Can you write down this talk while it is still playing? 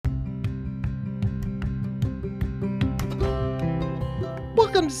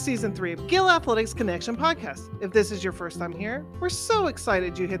Welcome to Season 3 of Gill Athletics Connection Podcast. If this is your first time here, we're so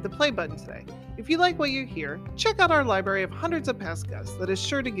excited you hit the play button today. If you like what you hear, check out our library of hundreds of past guests that is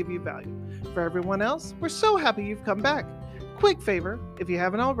sure to give you value. For everyone else, we're so happy you've come back. Quick favor, if you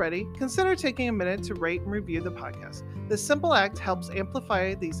haven't already, consider taking a minute to rate and review the podcast. This simple act helps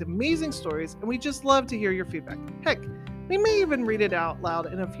amplify these amazing stories, and we just love to hear your feedback. Heck, we may even read it out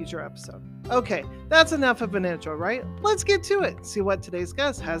loud in a future episode. Okay, that's enough of an intro, right? Let's get to it. See what today's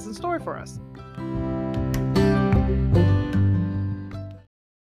guest has in store for us.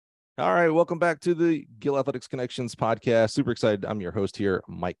 All right, welcome back to the Gill Athletics Connections podcast. Super excited. I'm your host here,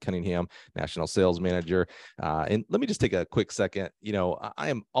 Mike Cunningham, National Sales Manager. And let me just take a quick second. You know, I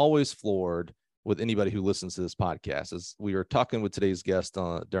am always floored with anybody who listens to this podcast. As we were talking with today's guest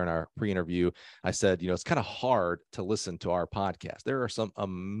during our pre-interview, I said, you know, it's kind of hard to listen to our podcast. There are some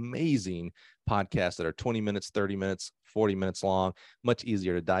amazing podcasts that are 20 minutes, 30 minutes, 40 minutes long, much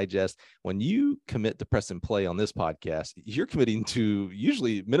easier to digest. When you commit to press and play on this podcast, you're committing to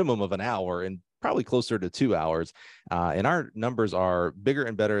usually minimum of an hour and probably closer to 2 hours. And our numbers are bigger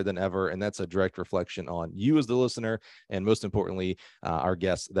and better than ever. And that's a direct reflection on you as the listener. And most importantly, our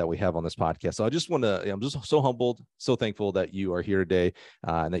guests that we have on this podcast. So I'm just so humbled, so thankful that you are here today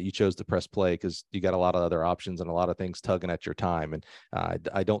and that you chose to press play, because you got a lot of other options and a lot of things tugging at your time. And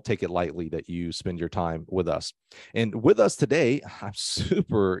I don't take it lightly that you spend your time with us. And with us today, I'm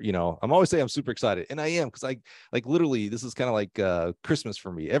super, I'm always saying I'm super excited. And I am, because literally, this is kind of like Christmas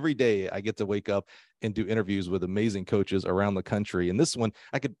for me. Every day I get to wake up and do interviews with amazing coaches around the country. And this one,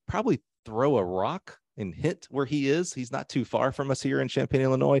 I could probably throw a rock and hit where he is. He's not too far from us here in Champaign,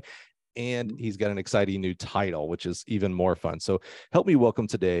 Illinois. And he's got an exciting new title, which is even more fun. So help me welcome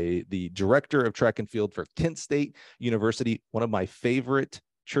today the director of track and field for Kent State University. One of my favorite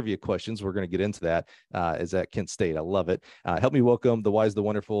trivia questions, we're going to get into that, is at Kent State. I love it. Help me welcome the wise, the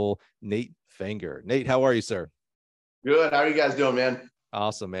wonderful Nate Fanger. Nate, how are you, sir? Good. How are you guys doing, man?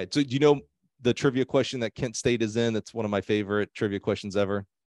 Awesome, man. So do you know the trivia question that Kent State is in? That's one of my favorite trivia questions ever.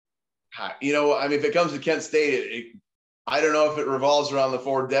 If it comes to Kent State, I don't know if it revolves around the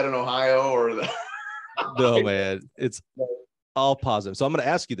Ford Dead in Ohio or the. No, man, it's all positive. So I'm going to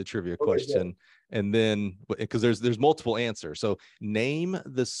ask you the trivia question, and then because there's multiple answers. So name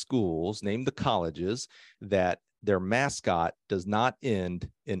the schools, name the colleges that their mascot does not end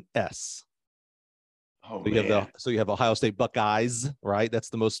in S. Oh, so you have Ohio State Buckeyes, right? That's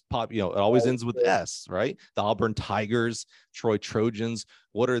the most it always ends with S, right? The Auburn Tigers, Troy Trojans.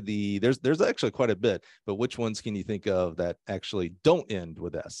 What are there's actually quite a bit, but which ones can you think of that actually don't end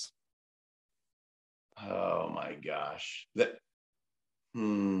with S? Oh my gosh.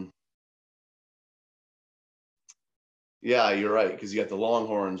 Yeah, you're right. Because you got the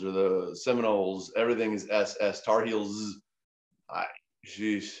Longhorns or the Seminoles. Everything is SS. Tar Heels.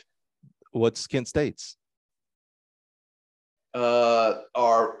 Jeez. What's Kent State's? We have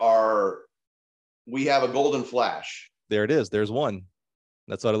a Golden Flash. There it is. There's one.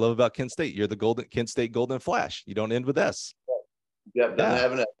 That's what I love about Kent State. You're the Kent State Golden Flash. You don't end with S. Yep, doesn't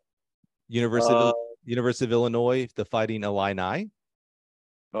have an S. University of Illinois, the Fighting Illini.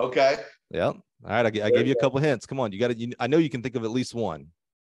 Okay. Yeah. All right. I gave you a couple hints. Come on. I know you can think of at least one.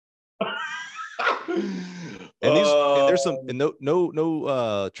 And there's some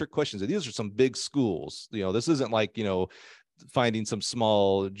no trick questions. These are some big schools. This isn't like, finding some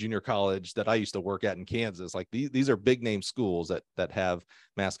small junior college that I used to work at in Kansas. Like these are big name schools that have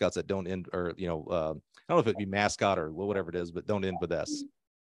mascots that don't end, or, I don't know if it'd be mascot or whatever it is, but don't end with S.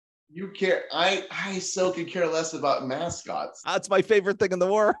 You care. I so could care less about mascots. That's my favorite thing in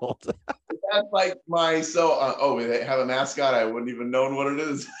the world. That's like they have a mascot. I wouldn't even known what it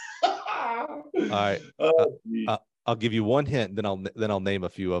is. All right. I'll give you one hint, then I'll name a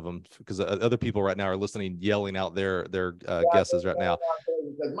few of them, because other people right now are listening, yelling out their guesses right now.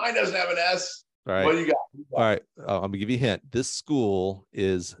 Mine doesn't have an S. All right. What do you got? All right. I'm gonna give you a hint. This school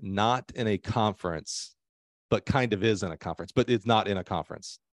is not in a conference, but kind of is in a conference, but it's not in a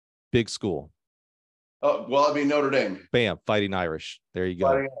conference. Big school. Oh, well, it'd be Notre Dame. Bam, Fighting Irish. There you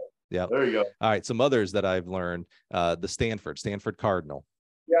go. Yeah. There you go. All right. Some others that I've learned, the Stanford Cardinal.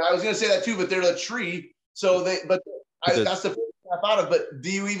 Yeah, I was going to say that too, but they're a tree. So that's the first thing I thought of. But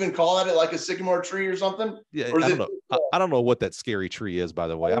do you even call it like a sycamore tree or something? Yeah, I don't know. I don't know what that scary tree is, by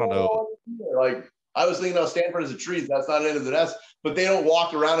the way. I don't know. Like I was thinking about Stanford as a tree. That's not into the nest, but they don't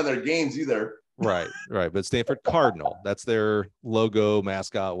walk around in their games either. Right. But Stanford Cardinal, that's their logo,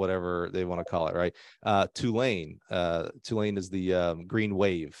 mascot, whatever they want to call it, right? Tulane. Tulane is the green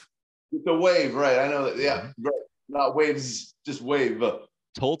wave. It's a wave, right? I know that. Yeah, right. Not waves, just wave.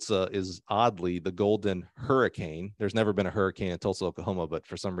 Tulsa is oddly the Golden Hurricane. There's never been a hurricane in Tulsa, Oklahoma, but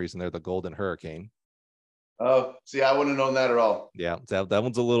for some reason they're the Golden Hurricane. Oh, see, I wouldn't have known that at all. Yeah, that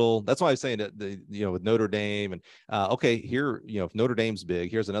one's a little. That's why I was saying that with Notre Dame and okay, here if Notre Dame's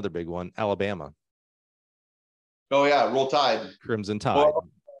big, here's another big one, Alabama. Oh yeah, Roll Tide, Crimson Tide. Well,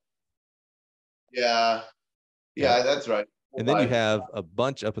 yeah, that's right. And then you have a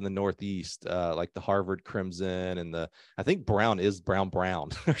bunch up in the Northeast, like the Harvard Crimson and I think Brown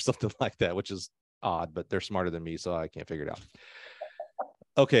or something like that, which is odd, but they're smarter than me, so I can't figure it out.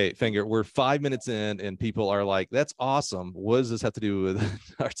 Okay, Finger, we're 5 minutes in and people are like, that's awesome. What does this have to do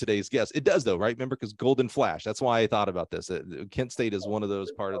with our today's guest? It does though, right? Remember, because Golden Flash, that's why I thought about this. Kent State is one of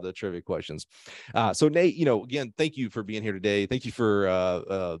those part of the trivia questions. So Nate, again, thank you for being here today. Thank you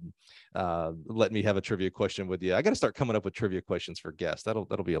for letting me have a trivia question with you. I got to start coming up with trivia questions for guests. That'll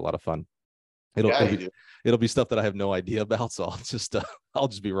be a lot of fun. It'll be stuff that I have no idea about, so I'll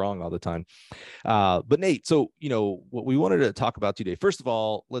just be wrong all the time. But Nate, so what we wanted to talk about today. First of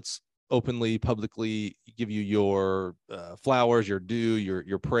all, let's openly, publicly give you your flowers, your due,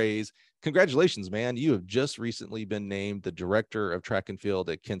 your praise. Congratulations, man! You have just recently been named the director of track and field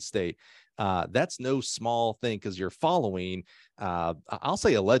at Kent State. That's no small thing because you're following, I'll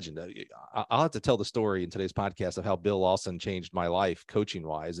say a legend. I'll have to tell the story in today's podcast of how Bill Lawson changed my life coaching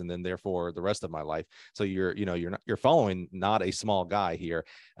wise, and then therefore the rest of my life. So you're following not a small guy here.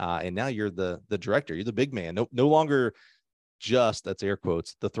 And now you're the director, you're the big man, no longer just, that's air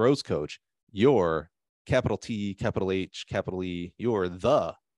quotes, the throws coach. You're capital T, capital H, capital E, you're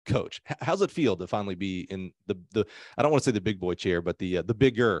the coach. How's it feel to finally be in the I don't want to say the big boy chair, but the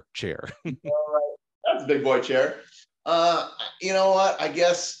bigger chair? All right. That's a big boy chair. You know what? I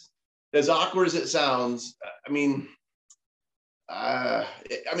guess as awkward as it sounds, I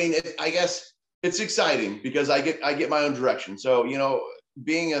guess it's exciting because I get my own direction. So,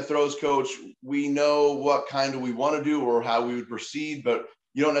 being a throws coach, we know what kind of we want to do or how we would proceed, but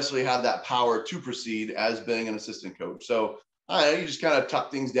you don't necessarily have that power to proceed as being an assistant coach. So you just kind of tuck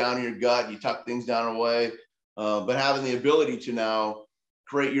things down in your gut, you tuck things down away, but having the ability to now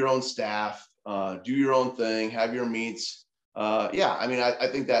create your own staff, do your own thing, have your meets. I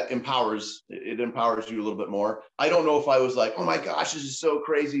think that empowers you a little bit more. I don't know if I was like, oh my gosh, this is so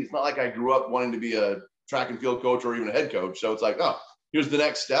crazy. It's not like I grew up wanting to be a track and field coach or even a head coach. So it's like, oh, here's the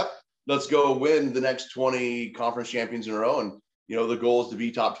next step. Let's go win the next 20 conference champions in a row. And, the goal is to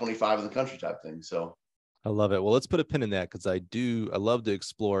be top 25 in the country type thing. So I love it. Well, let's put a pin in that because I love to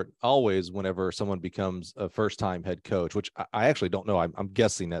explore it always whenever someone becomes a first-time head coach, which I actually don't know. I'm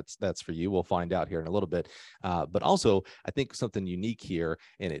guessing that's for you. We'll find out here in a little bit. But also, I think something unique here,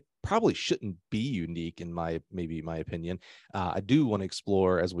 and it probably shouldn't be unique in my opinion. I do want to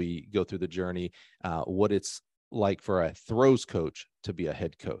explore as we go through the journey what it's like for a throws coach to be a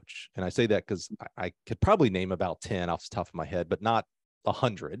head coach. And I say that because I could probably name about 10 off the top of my head, but not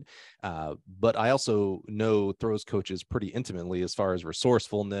 100. But I also know throws coaches pretty intimately as far as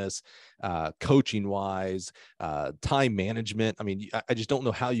resourcefulness, coaching wise, time management. I just don't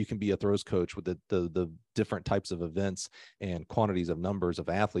know how you can be a throws coach with the different types of events and quantities of numbers of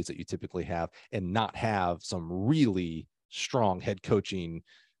athletes that you typically have and not have some really strong head coaching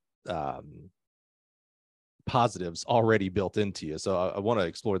positives already built into you. So I want to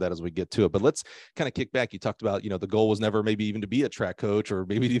explore that as we get to it, but let's kind of kick back. You talked about, the goal was never maybe even to be a track coach or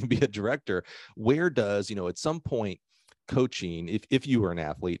maybe even be a director. Where does, at some point coaching, if you were an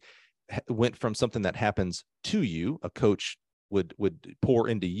athlete, went from something that happens to you, a coach would pour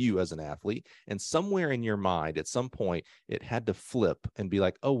into you as an athlete, and somewhere in your mind, at some point it had to flip and be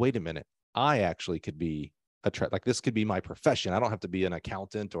like, oh, wait a minute, I actually could be like this could be my profession. I don't have to be an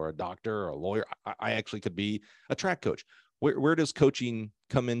accountant or a doctor or a lawyer. I actually could be a track coach. Where does coaching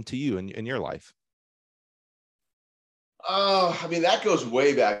come into you in your life? That goes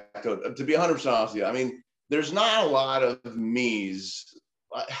way back to be 100% honest with you. There's not a lot of me's.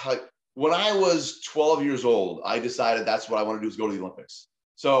 Like when I was 12 years old, I decided that's what I want to do is go to the Olympics.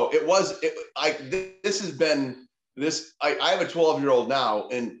 So I have a 12-year-old now,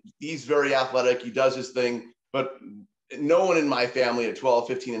 and he's very athletic. He does his thing, but no one in my family at 12,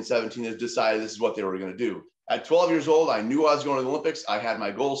 15, and 17 has decided this is what they were going to do. At 12 years old, I knew I was going to the Olympics. I had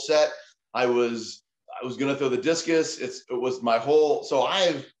my goal set. I was going to throw the discus. It was my whole. So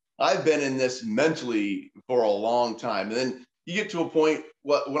I've been in this mentally for a long time. And then you get to a point.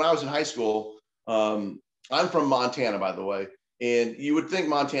 When I was in high school, I'm from Montana, by the way. And you would think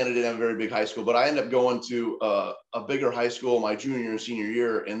Montana didn't have a very big high school, but I ended up going to a bigger high school my junior and senior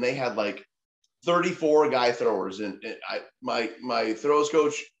year, and they had like 34 guy throwers. And my throws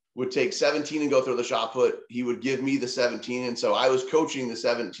coach would take 17 and go throw the shot put. He would give me the 17. And so I was coaching the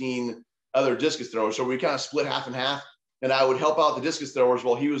 17 other discus throwers. So we kind of split half and half, and I would help out the discus throwers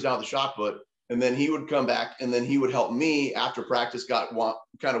while he was down the shot put. And then he would come back, and then he would help me after practice got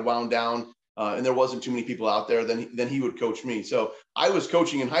kind of wound down. And there wasn't too many people out there. Then he would coach me. So I was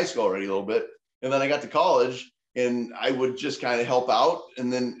coaching in high school already a little bit. And then I got to college, and I would just kind of help out.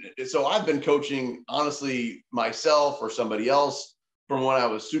 And then, so I've been coaching, honestly, myself or somebody else from when I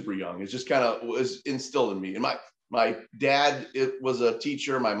was super young. It just kind of was instilled in me. And my dad was a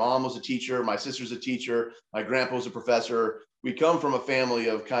teacher. My mom was a teacher. My sister's a teacher. My grandpa was a professor. We come from a family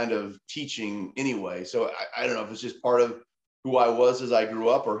of kind of teaching anyway. So I don't know if it's just part of who I was as I grew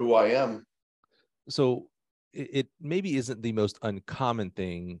up or who I am. So it maybe isn't the most uncommon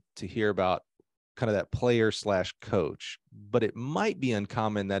thing to hear about kind of that player / coach, but it might be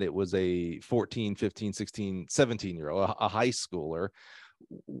uncommon that it was a 14, 15, 16, 17-year-old, a high schooler.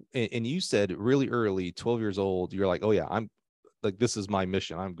 And you said really early, 12 years old, you're like, oh yeah, I'm like, this is my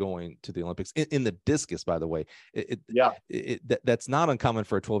mission. I'm going to the Olympics in the discus, by the way. That's not uncommon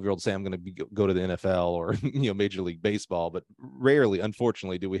for a 12-year-old to say, I'm going to go to the NFL or, Major League Baseball, but rarely,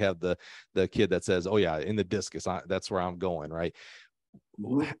 unfortunately, do we have the kid that says, oh yeah, in the discus, that's where I'm going. Right.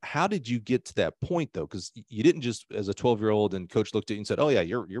 How did you get to that point though? Because you didn't just, as a 12-year-old, and coach looked at you and said, oh yeah,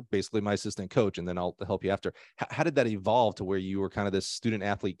 you're basically my assistant coach, and then I'll help you after. How did that evolve to where you were kind of this student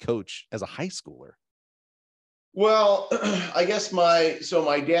athlete coach as a high schooler? Well, I guess my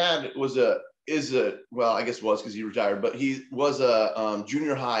dad I guess was, because he retired, but he was a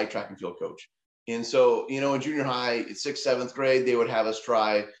junior high track and field coach. And so, in junior high, 6th, 7th grade, they would have us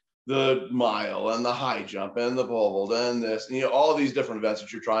try the mile and the high jump and the pole vault and this, all of these different events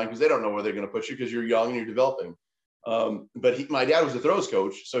that you're trying, because they don't know where they're going to put you because you're young and you're developing. But my dad was the throws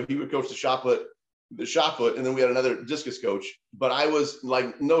coach, so he would coach the shot put, and then we had another discus coach. But I was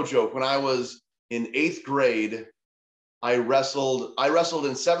like, no joke, when I was in 8th grade, I wrestled in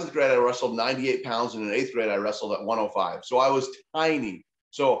 7th grade. I wrestled 98 pounds, and in 8th grade, I wrestled at 105. So I was tiny.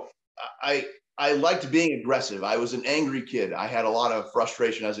 So I liked being aggressive. I was an angry kid. I had a lot of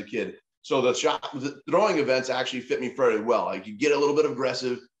frustration as a kid. So the throwing events actually fit me fairly well. I could get a little bit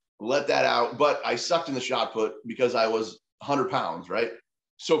aggressive, let that out, but I sucked in the shot put because I was 100 pounds, right?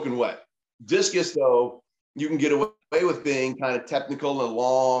 Soaking wet. Discus, though, you can get away with being kind of technical and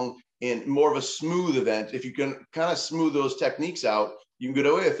long and more of a smooth event. If you can kind of smooth those techniques out, you can get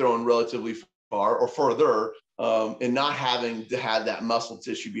away with throwing relatively far or further, and not having to have that muscle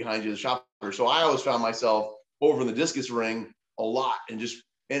tissue behind you, the shot putter. So I always found myself over in the discus ring a lot, and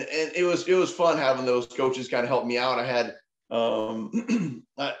it was fun having those coaches kind of help me out. I had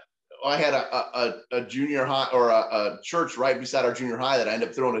I had a junior high, or a church right beside our junior high, that I ended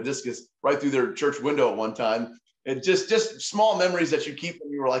up throwing a discus right through their church window at one time. And just small memories that you keep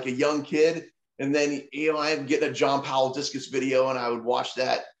when you were like a young kid. And then, I'd get a John Powell discus video, and I would watch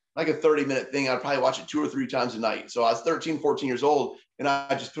that, like a 30-minute thing. I'd probably watch it 2 or 3 times a night. So I was 13, 14 years old, and I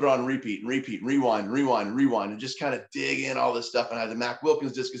just put it on repeat, rewind, and just kind of dig in all this stuff. And I had the Mac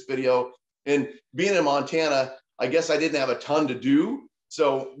Wilkins discus video. And being in Montana, I guess I didn't have a ton to do.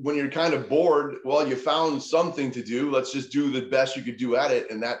 So when you're kind of bored, well, you found something to do. Let's just do the best you could do at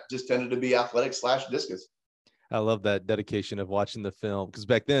it. And that just tended to be athletics / discus. I love that dedication of watching the film, because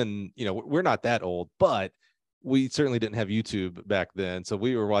back then, we're not that old, but we certainly didn't have YouTube back then. So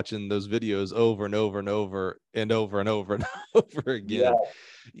we were watching those videos over and over and over and over and over and over again. Yeah,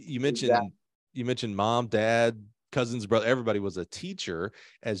 you mentioned mom, dad, cousins, brother, everybody was a teacher.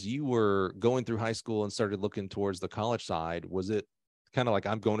 As you were going through high school and started looking towards the college side, was it kind of like,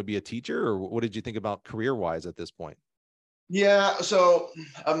 I'm going to be a teacher, or what did you think about career-wise at this point? Yeah. So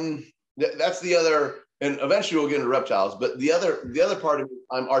that's the other, and eventually we'll get into reptiles, but the other part of it,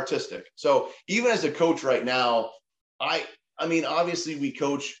 I'm artistic. So even as a coach right now, I mean, obviously we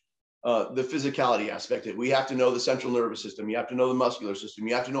coach the physicality aspect of it. We have to know the central nervous system. You have to know the muscular system.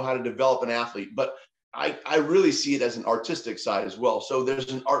 You have to know how to develop an athlete. But I really see it as an artistic side as well. So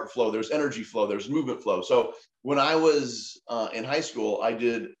there's an art flow, there's energy flow, there's movement flow. So when I was in high school, I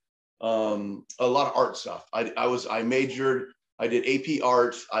did a lot of art stuff. I majored. I did AP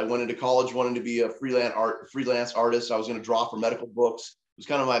art. I went into college wanting to be a freelance artist. I was going to draw for medical books. It was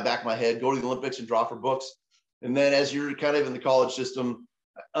kind of my back of my head, go to the Olympics and draw for books. And then as you're kind of in the college system,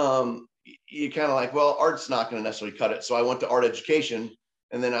 you kind of like, well, art's not going to necessarily cut it. So I went to art education.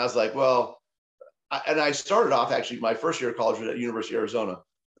 And then I was like, well, I started off actually my first year of college at University of Arizona.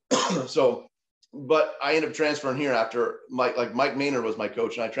 But I ended up transferring here after Mike Maynard was my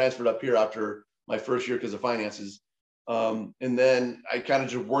coach. And I transferred up here after my first year because of finances. And then I kind of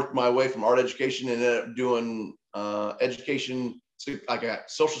just worked my way from art education and ended up doing education like a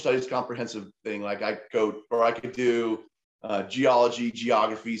social studies comprehensive thing. Like I could do geology,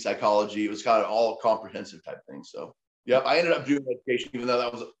 geography, psychology. It was kind of all comprehensive type thing. So yep, I ended up doing education, even though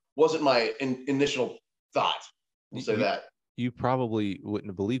that wasn't my initial thought. We'll say that. You probably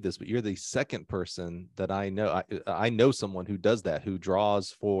wouldn't believe this, but you're the second person that I know. I know someone who does that, who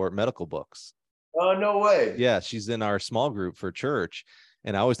draws for medical books. Oh, no way. Yeah, she's in our small group for church.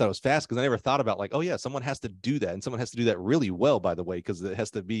 And I always thought it was fast because I never thought about like, oh yeah, someone has to do that. And someone has to do that really well, by the way, because it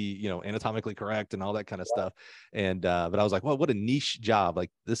has to be, you know, anatomically correct and all that kind of stuff. And but I was like, well, what a niche job. Like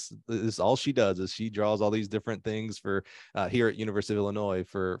this all she does is she draws all these different things for here at University of Illinois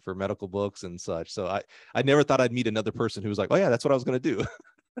for medical books and such. So I never thought I'd meet another person who was like, oh yeah, that's what I was going to do.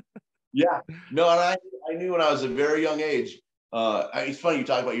 Yeah, no, and I knew when I was a very young age. It's funny you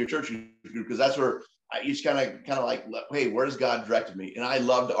talk about your church group, because that's where I just kind of like, hey, where does God directed me? And I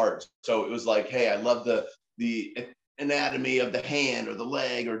loved art. So it was like, hey, I love the anatomy of the hand or the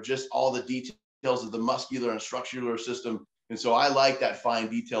leg, or just all the details of the muscular and structural system. And so I like that fine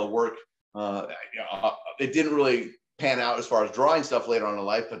detail work. It didn't really pan out as far as drawing stuff later on in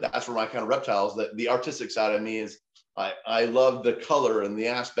life, but that's where my kind of reptiles, the artistic side of me is. I love the color and the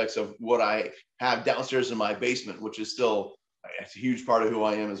aspects of what I have downstairs in my basement, which is still, it's a huge part of who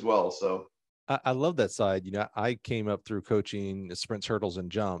I am as well. So I love that side. You know, I came up through coaching sprints, hurdles,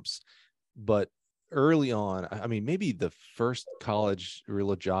 and jumps, but early on, I mean, maybe the first college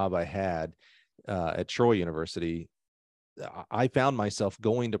real job I had at Troy University, I found myself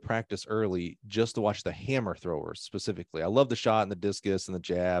going to practice early just to watch the hammer throwers specifically. I love the shot and the discus and the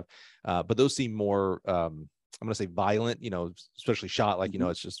jab, but those seem more, I'm going to say violent, you know, especially shot, like, you know,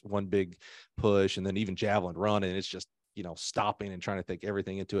 it's just one big push, and then even javelin run, and it's just, you know, stopping and trying to think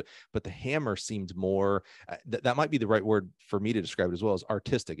everything into it. But the hammer seemed more, that might be the right word for me to describe it as well, as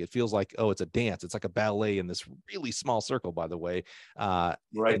artistic. It feels like, oh, it's a dance. It's like a ballet in this really small circle, by the way.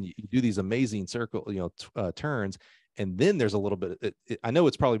 Right. And you do these amazing circle, you know, turns. And then there's a little bit, I know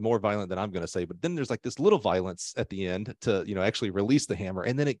it's probably more violent than I'm going to say, but then there's like this little violence at the end to, you know, actually release the hammer.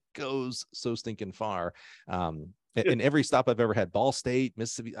 And then it goes so stinking far. And every stop I've ever had, Ball State,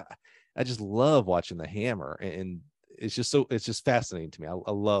 Mississippi, I just love watching the hammer. And it's just fascinating to me.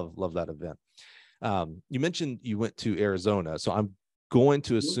 I love that event. You mentioned you went to Arizona, so I'm going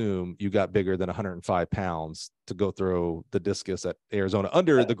to assume you got bigger than 105 pounds to go throw the discus at Arizona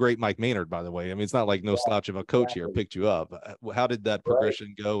under the great Mike Maynard, by the way. I mean, it's not like no slouch of a coach here picked you up. How did that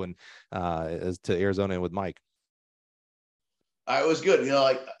progression go? And as to Arizona and with Mike? It was good. You know,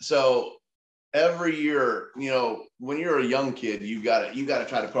 like, so every year, you know, when you're a young kid, you got to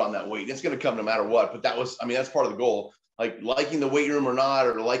try to put on that weight. It's going to come no matter what. But that's part of the goal. Like liking the weight room or not,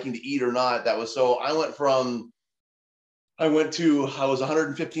 or liking to eat or not. I was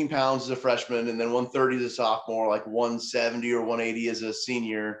 115 pounds as a freshman, and then 130 as a sophomore, like 170 or 180 as a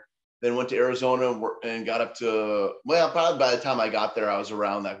senior. Then went to Arizona and got up to, well, probably by the time I got there, I was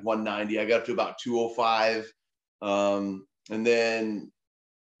around like 190. I got up to about 205. And then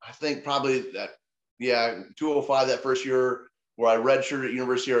I think probably 205 that first year, where I redshirted at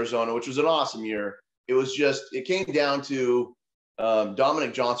University of Arizona, which was an awesome year. It came down to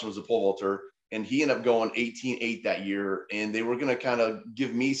Dominic Johnson was a pole vaulter, and he ended up going 18-8 that year. And they were going to kind of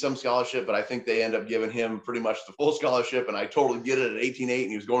give me some scholarship, but I think they ended up giving him pretty much the full scholarship. And I totally get it at 18-8.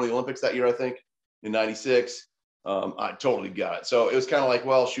 And he was going to the Olympics that year, I think, in 96. I totally got it. So it was kind of like,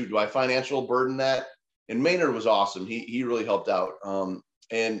 well, shoot, do I financial burden that? And Maynard was awesome. He really helped out.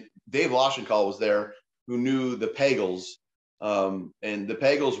 And Dave Loschenkall was there, who knew the Pagels. And the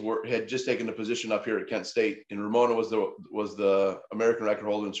Pagels had just taken a position up here at Kent State, and Ramona was the American record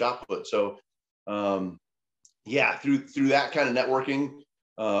holder in shot put. So, through that kind of networking,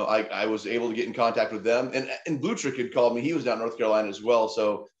 I was able to get in contact with them. And Blue Trick had called me. He was down in North Carolina as well.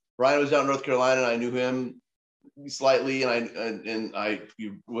 So Ryan was down in North Carolina, and I knew him slightly, and I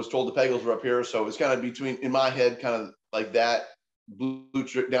was told the Pagels were up here. So it was kind of between, in my head, kind of like that, Blue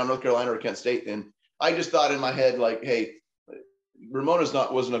Trick down North Carolina or Kent State. And I just thought in my head, like, hey, Ramona's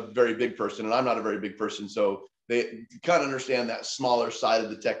wasn't a very big person, and I'm not a very big person. So they kind of understand that smaller side of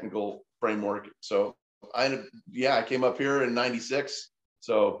the technical framework. So I came up here in 96.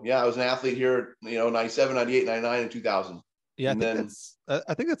 So I was an athlete here, 97, 98, 99, and 2000. Yeah.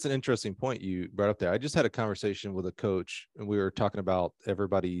 I think that's an interesting point you brought up there. I just had a conversation with a coach, and we were talking about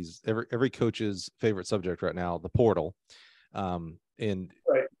every coach's favorite subject right now, the portal. And right.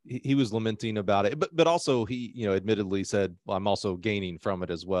 He was lamenting about it, but also he, admittedly said, well, I'm also gaining from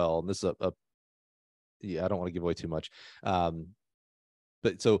it as well. And this is I don't want to give away too much.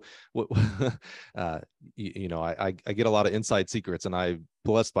 But so what, I get a lot of inside secrets, and I'm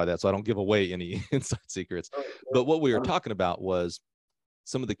blessed by that. So I don't give away any inside secrets. But what we were talking about was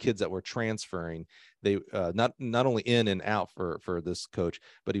some of the kids that were transferring, they not only in and out for this coach,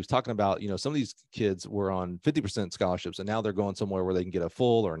 but he was talking about, some of these kids were on 50% scholarships, and now they're going somewhere where they can get a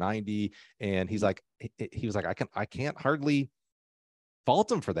full or 90. And he was like, I can't hardly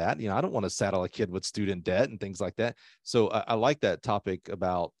fault him for that. I don't want to saddle a kid with student debt and things like that. So I like that topic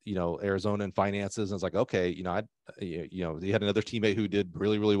about, Arizona and finances. And it's like, okay, you had another teammate who did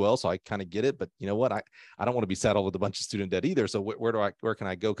really, really well. So I kind of get it, but you know what? I don't want to be saddled with a bunch of student debt either. So where can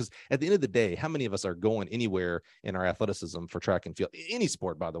I go? Because at the end of the day, how many of us are going anywhere in our athleticism for track and field, any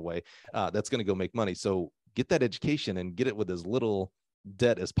sport, by the way, that's going to go make money. So get that education and get it with as little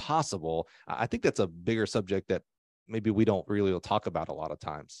debt as possible. I think that's a bigger subject that maybe we don't really talk about a lot of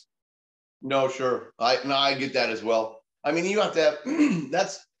times. No, sure. I get that as well. I mean, you have to have,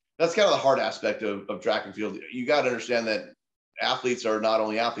 that's kind of the hard aspect of track and field. You got to understand that athletes are not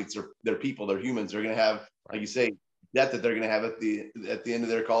only athletes, they're people, they're humans. They're going to have, like you say, debt that they're going to have at the end of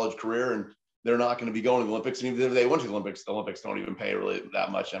their college career. And they're not going to be going to the Olympics. And even if they went to the Olympics don't even pay really that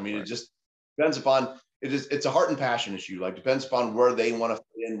much. I mean, It just depends upon, it's a heart and passion issue. Like, depends upon where they want to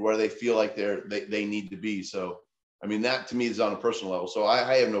fit in, where they feel like they need to be. So, I mean, that to me is on a personal level. So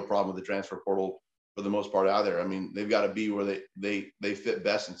I have no problem with the transfer portal for the most part out there. I mean, they've got to be where they fit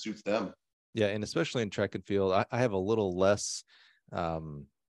best and suits them. Yeah. And especially in track and field, I have a little less, I'm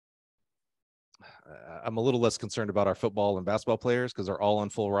a little less concerned about our football and basketball players because they're all on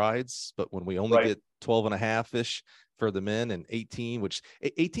full rides. But when we only get 12 and a half-ish for the men and 18, which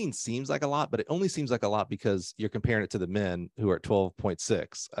 18 seems like a lot, but it only seems like a lot because you're comparing it to the men who are at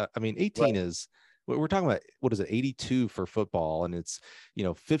 12.6. I mean, 18 is, we're talking about, what is it, 82 for football, and it's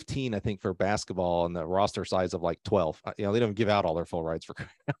 15 I think for basketball, and the roster size of like 12. They don't give out all their full rides for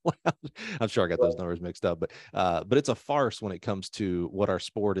I'm sure I got those numbers mixed up, but it's a farce when it comes to what our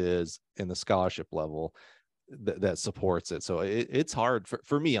sport is and the scholarship level that supports it. So it's hard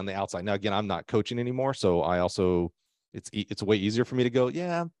for me on the outside. Now again, I'm not coaching anymore, so I also it's way easier for me to go,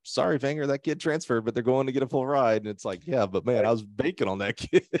 yeah, sorry, Vanger, that kid transferred, but they're going to get a full ride. And it's like, yeah, but man, I was banking on that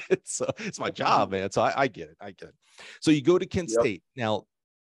kid. So it's my job, man. So I get it. So you go to Kent State. Now,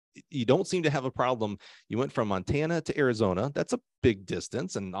 you don't seem to have a problem. You went from Montana to Arizona. That's a big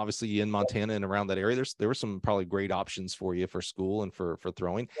distance. And obviously in Montana and around that area, there were some probably great options for you for school and for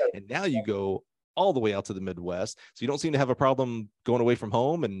throwing. And now you go all the way out to the Midwest. So you don't seem to have a problem going away from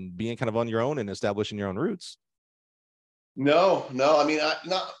home and being kind of on your own and establishing your own roots. No. I mean,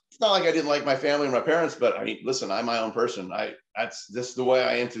 it's not like I didn't like my family or my parents, but I mean, listen, I'm my own person. This is the way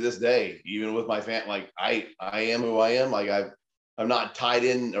I am to this day, even with my family. Like I am who I am. Like I'm not tied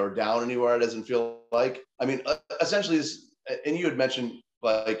in or down anywhere. It doesn't feel like, I mean, essentially and you had mentioned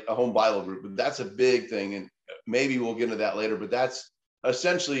like a home Bible group, but that's a big thing. And maybe we'll get into that later, but that's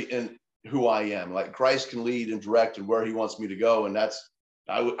essentially in who I am. Like, Christ can lead and direct and where he wants me to go. And that's,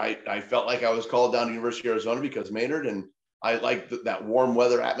 I felt like I was called down to University of Arizona because Maynard, and I like that warm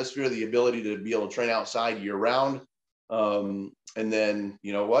weather atmosphere, the ability to be able to train outside year round. And then,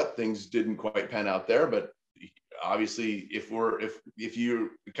 you know what, things didn't quite pan out there, but obviously if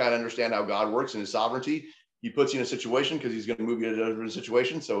you kind of understand how God works in his sovereignty, he puts you in a situation because he's going to move you to a different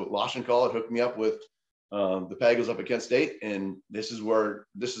situation. So Lawson College hooked me up with the Pagos up at Kent State. And this is where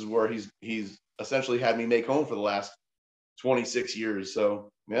he's essentially had me make home for the last 26 years.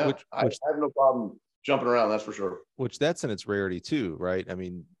 So yeah, I have no problem jumping around, that's for sure. Which that's in its rarity too, right? I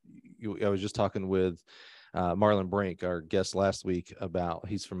mean, I was just talking with Marlon Brink, our guest last week, about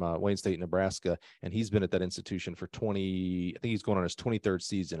he's from Wayne State, Nebraska, and he's been at that institution for I think he's going on his 23rd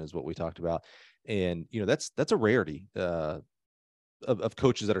season is what we talked about. And, that's a rarity of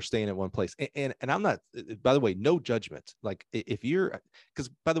coaches that are staying in one place. And I'm not, by the way, no judgment. Like if you're, because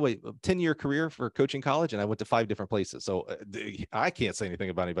by the way, 10-year career for coaching college, and I went to 5 different places. So I can't say anything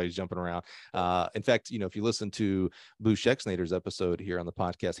about anybody who's jumping around. In fact, if you listen to Boo Schexnader's episode here on the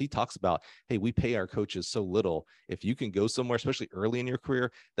podcast, he talks about, hey, we pay our coaches so little. If you can go somewhere, especially early in your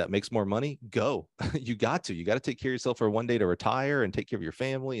career, that makes more money, go. You got to take care of yourself for one day to retire and take care of your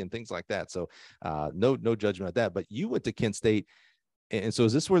family and things like that. So no judgment at that. But you went to Kent State. And so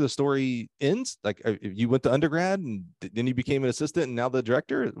is this where the story ends? Like you went to undergrad and then you became an assistant and now the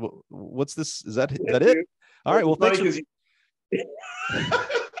director? What's this? Is that it? All right. Well, thanks for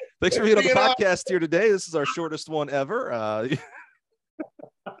being on the podcast here today. This is our shortest one ever.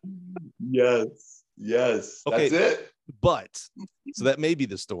 Yes. Okay. That's it. But so that may be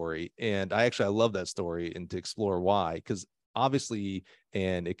the story. And I love that story and to explore why, because obviously,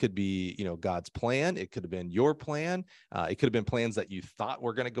 and it could be, God's plan. It could have been your plan. It could have been plans that you thought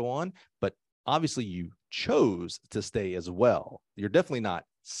were going to go on, but obviously you chose to stay as well. You're definitely not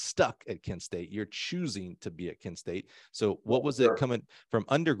stuck at Kent State. You're choosing to be at Kent State. So what was it coming from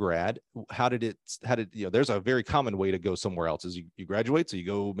undergrad? How did there's a very common way to go somewhere else is you graduate. So you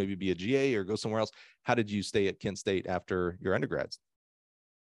go maybe be a GA or go somewhere else. How did you stay at Kent State after your undergrads?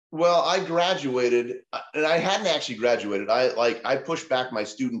 Well, I graduated, and I hadn't actually graduated. I pushed back my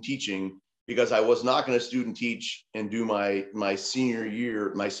student teaching because I was not going to student teach and do my senior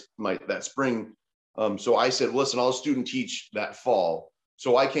year, my that spring. So I said, listen, I'll student teach that fall.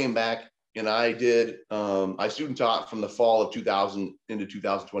 So I came back and I did, I student taught from the fall of 2000 into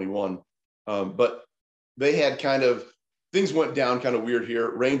 2021. But they had things went down kind of weird here.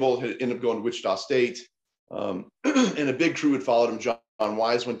 Rainbow had ended up going to Wichita State, and a big crew had followed him. John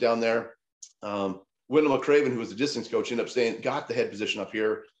Wise went down there. Wendell McCraven, who was the distance coach, ended up got the head position up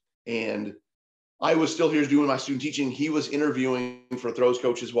here. And I was still here doing my student teaching. He was interviewing for throws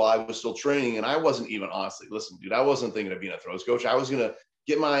coaches while I was still training. And I wasn't even, honestly, listen, dude, I wasn't thinking of being a throws coach. I was going to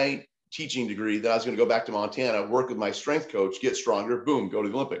get my teaching degree. Then I was going to go back to Montana, work with my strength coach, get stronger, boom, go to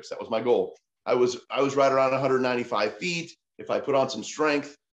the Olympics. That was my goal. I was right around 195 feet. If I put on some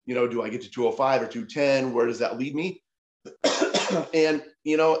strength, do I get to 205 or 210? Where does that lead me? And,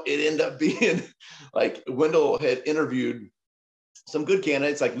 it ended up being like Wendell had interviewed some good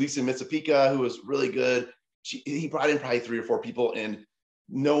candidates like Lisa Mitsapika, who was really good. He brought in probably 3 or 4 people, and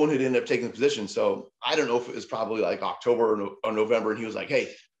no one had ended up taking the position. So I don't know if it was probably like October or November. And he was like,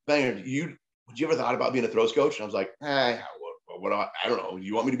 hey, Banger, would you ever thought about being a throws coach? And I was like, I don't know.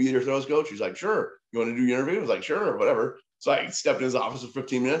 You want me to be your throws coach? He's like, sure. You want to do your interview? I was like, sure, whatever. So I stepped in his office for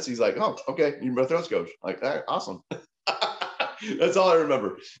 15 minutes. He's like, oh, okay, you're my throws coach. I'm like, all right, awesome. That's all I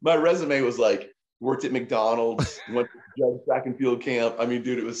remember. My resume was like, worked at McDonald's, went to track and field camp. I mean,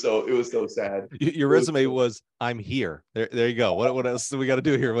 dude, it was so sad. Your resume was I'm here. There you go. What else do we got to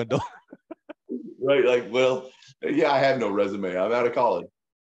do here, Wendell? Right. Like, well, yeah, I have no resume. I'm out of college.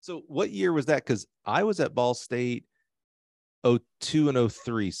 So what year was that? Because I was at Ball State 02 and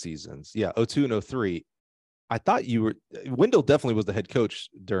 03 seasons. Yeah, 02 and 03. I thought Wendell definitely was the head coach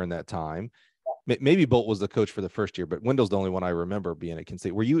during that time. Maybe Bolt was the coach for the first year, but Wendell's the only one I remember being at Kent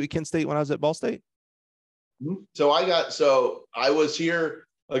State. Were you at Kent State when I was at Ball State? So I was here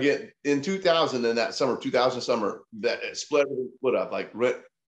again in 2000, in that summer, 2000 summer, that split up. Like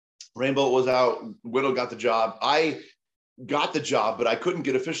Rainbow was out, Wendell got the job. I got the job, but I couldn't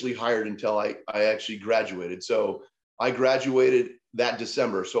get officially hired until I actually graduated. So I graduated that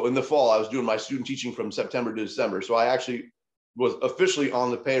December. So in the fall, I was doing my student teaching from September to December. So I actually was officially on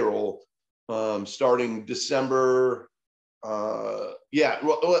the payroll starting December. Well,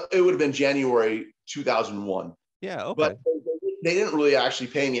 it would have been January 2001. Yeah, okay. But they didn't really actually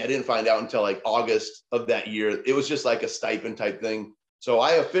pay me. I didn't find out until like August of that year. It was just like a stipend type thing. So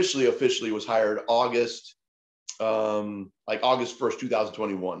I officially was hired August 1st,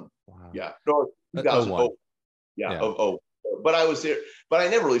 2021. Wow. Yeah. No, 2001. Yeah. Yeah. But I was there, but I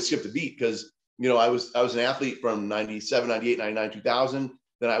never really skipped a beat because, I was an athlete from 97, 98, 99, 2000.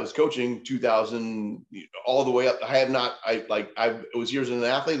 Then I was coaching 2000 all the way up. I was years as an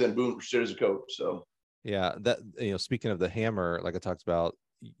athlete, then boom, straight as a coach. So yeah, that, speaking of the hammer, like I talked about,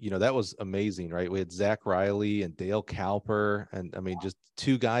 that was amazing, right? We had Zach Riley and Dale Cowper, and I mean, just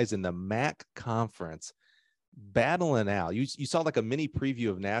 2 guys in the MAC conference battling out. You saw like a mini preview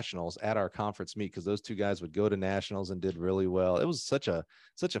of nationals at our conference meet because those 2 guys would go to nationals and did really well. It was such a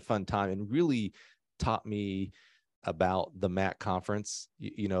fun time and really taught me about the MAC conference.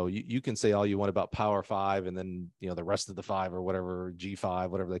 You can say all you want about Power 5 and then, the rest of the 5 or whatever, G5,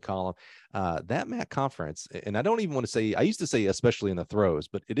 whatever they call them, that MAC conference. And I don't even want to say, I used to say, especially in the throws,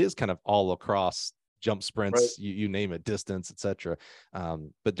 but it is kind of all across jump sprints, right. You name it, distance, etc.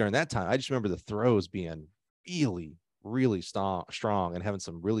 But during that time, I just remember the throws being really, really strong and having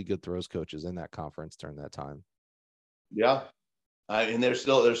some really good throws coaches in that conference during that time. Yeah. And there's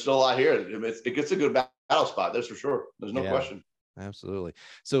still a lot here. It gets a good battle spot. That's for sure. There's no question. Absolutely.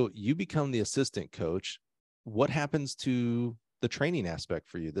 So you become the assistant coach. What happens to the training aspect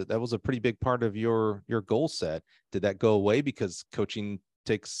for you? That was a pretty big part of your goal set. Did that go away because coaching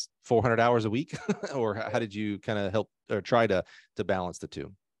takes 400 hours a week? Or how did you kind of help or try to balance the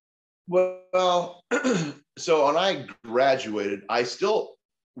two? Well, so when I graduated, I still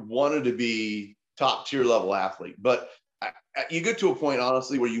wanted to be top tier level athlete, but you get to a point,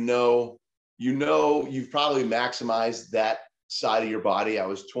 honestly, where you've probably maximized that side of your body. I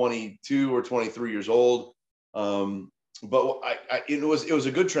was 22 or 23 years old, but it was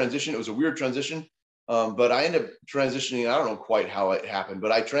a good transition. It was a weird transition But I ended up transitioning. I don't know quite how it happened,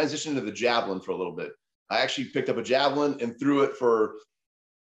 but I transitioned to the javelin for a little bit. I actually picked up a javelin and threw it for,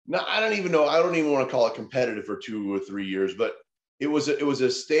 no, I don't even know. I don't even want to call it competitive for 2 or 3 years, but it was a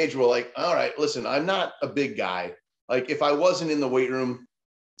stage where, like, all right, listen, I'm not a big guy. Like, if I wasn't in the weight room,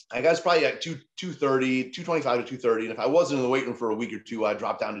 I was probably at 230, 225 to 230. And if I wasn't in the weight room for a week or two, I'd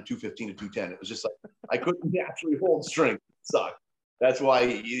drop down to 215 to 210. It was just like, I couldn't naturally hold strength. It sucked. That's why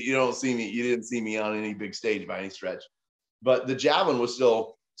you don't see me. You didn't see me on any big stage by any stretch. But the javelin was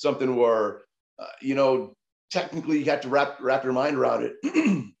still something where, technically you had to wrap your mind around it.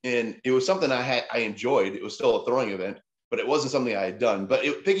 And it was something I enjoyed. It was still a throwing event, but it wasn't something I had done. But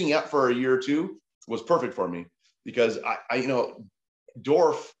picking up for a year or two was perfect for me, because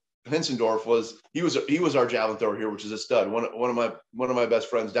Hinsendorf was our javelin thrower here, which is a stud. One of my best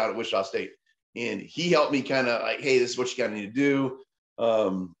friends down at Wichita State, and he helped me kind of like, hey, this is what you kind of need to do.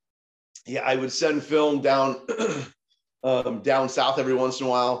 I would send film down down south every once in a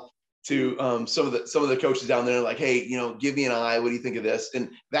while to some of the coaches down there, like, hey, give me an eye. What do you think of this?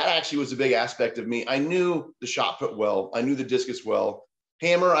 And that actually was a big aspect of me. I knew the shot put well. I knew the discus well.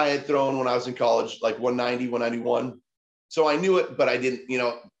 Hammer I had thrown when I was in college, like 190, 191. So I knew it, but I didn't,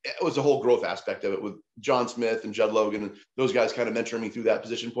 it was a whole growth aspect of it with John Smith and Judd Logan and those guys kind of mentoring me through that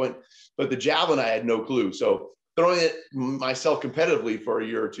position point. But the javelin, I had no clue. So throwing it myself competitively for a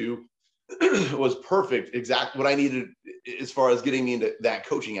year or two was perfect. Exactly what I needed as far as getting me into that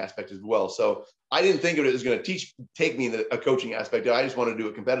coaching aspect as well. So I didn't think of it as going to take me into a coaching aspect. I just wanted to do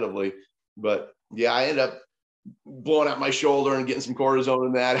it competitively. But yeah, I ended up blowing out my shoulder and getting some cortisone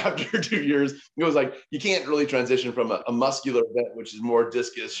in that after 2 years. It was like, you can't really transition from a muscular event, which is more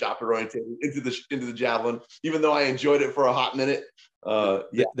discus shopper oriented, into the javelin, even though I enjoyed it for a hot minute.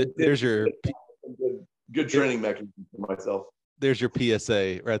 There's your good training mechanism for myself. There's your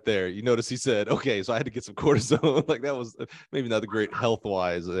PSA right there. You notice he said, okay, so I had to get some cortisone. Like, that was maybe not the great health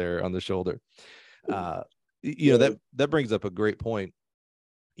wise there on the shoulder. That brings up a great point.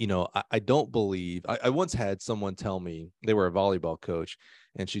 I don't believe, I once had someone tell me, they were a volleyball coach,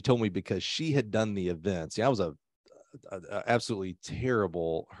 and she told me because she had done the events. I was a absolutely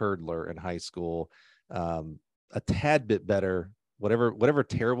terrible hurdler in high school, a tad bit better, whatever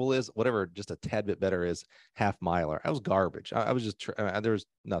terrible is, whatever just a tad bit better is, half miler. I was garbage. I was just, there was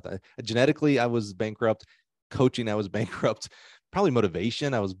nothing. Genetically, I was bankrupt. Coaching, I was bankrupt. Probably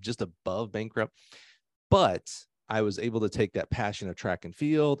motivation, I was just above bankrupt. But I was able to take that passion of track and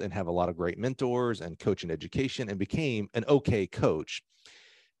field and have a lot of great mentors and coaching education, and became an okay coach.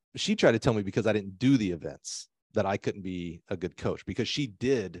 She tried to tell me because I didn't do the events that I couldn't be a good coach, because she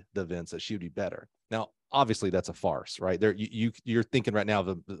did the events that she would be better. Now, obviously that's a farce, right? There, you're thinking right now of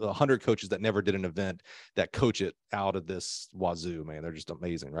the 100 coaches that never did an event that coach it out of this wazoo, man. They're just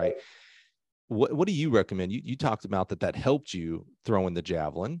amazing, right? What do you recommend? You talked about that helped you throwing the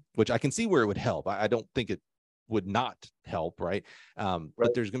javelin, which I can see where it would help. I don't think it would not help, right?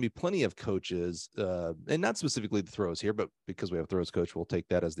 But there's going to be plenty of coaches, and not specifically the throws here, but because we have a throws coach, we'll take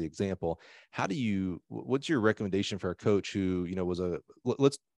that as the example. What's your recommendation for a coach who,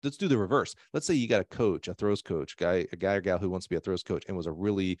 let's do the reverse. Let's say you got a throws coach, a guy or gal who wants to be a throws coach and was a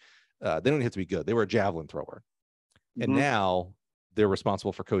really, they don't have to be good. They were a javelin thrower. Mm-hmm. And now they're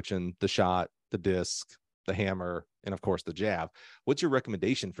responsible for coaching the shot, the disc, the hammer, and of course the jab. What's your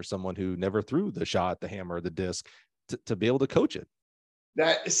recommendation for someone who never threw the shot, the hammer, the disc, to be able to coach it?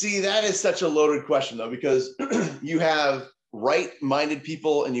 That is such a loaded question, though, because you have right-minded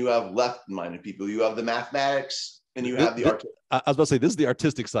people and you have left-minded people. You have the mathematics and you have the artistic. I was about to say, this is the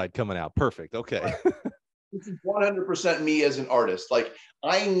artistic side coming out. Perfect. Okay. This is 100% me as an artist. Like,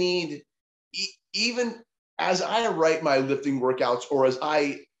 I need, even as I write my lifting workouts, or as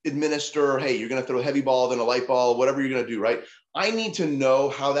I administer, hey, you're going to throw a heavy ball, then a light ball, whatever you're going to do, right? I need to know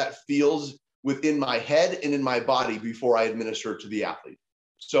how that feels within my head and in my body before I administer it to the athlete.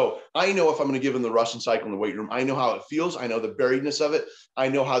 So I know if I'm going to give them the Russian cycle in the weight room, I know how it feels. I know the buriedness of it. I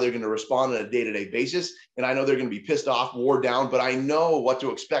know how they're going to respond on a day-to-day basis. And I know they're going to be pissed off, wore down, but I know what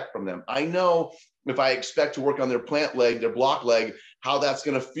to expect from them. I know if I expect to work on their plant leg, their block leg, how that's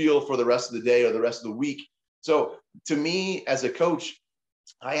going to feel for the rest of the day or the rest of the week. So to me, as a coach,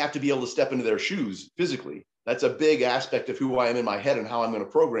 I have to be able to step into their shoes physically. That's a big aspect of who I am in my head and how I'm going to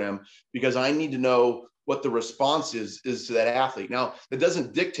program, because I need to know what the response is to that athlete. Now, that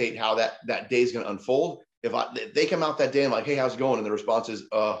doesn't dictate how that day is going to unfold. If they come out that day and like, hey, how's it going? And the response is,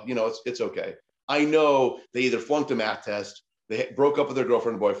 it's okay. I know they either flunked a math test, they broke up with their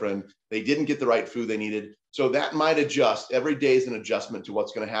girlfriend or boyfriend, they didn't get the right food they needed. So that might adjust. Every day is an adjustment to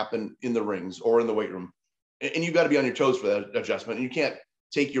what's going to happen in the rings or in the weight room. And you've got to be on your toes for that adjustment. And you can't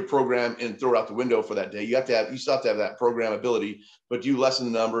take your program and throw it out the window for that day. You still have to have that program ability, but you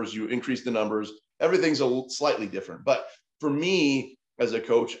lessen the numbers, you increase the numbers. Everything's slightly different. But for me as a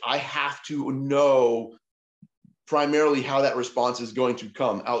coach, I have to know primarily how that response is going to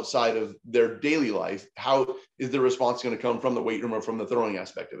come outside of their daily life. How is the response going to come from the weight room or from the throwing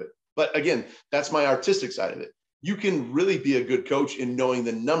aspect of it? But again, that's my artistic side of it. You can really be a good coach in knowing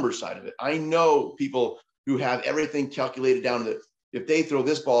the number side of it. I know people who have everything calculated down to the, if they throw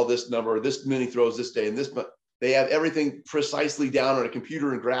this ball, this number, this many throws this day, and this, but they have everything precisely down on a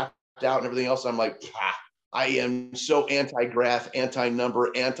computer and graphed out and everything else. I'm like, I am so anti-graph,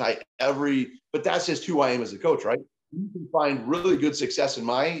 anti-number, anti-every, but that's just who I am as a coach, right? You can find really good success in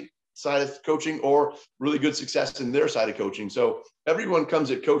my side of coaching or really good success in their side of coaching. So everyone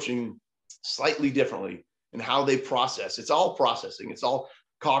comes at coaching slightly differently and how they process. It's all processing. It's all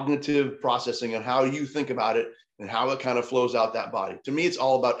cognitive processing and how you think about it and how it kind of flows out that body. To me, it's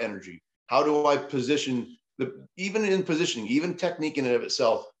all about energy. How do I position even in positioning, even technique in and of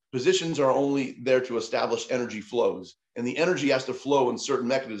itself, positions are only there to establish energy flows, and the energy has to flow in certain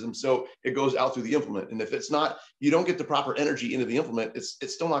mechanisms. So it goes out through the implement. And if it's not, you don't get the proper energy into the implement, it's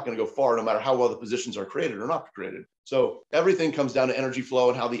still not going to go far, no matter how well the positions are created or not created. So everything comes down to energy flow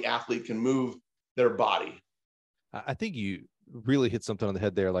and how the athlete can move their body. I think you really hit something on the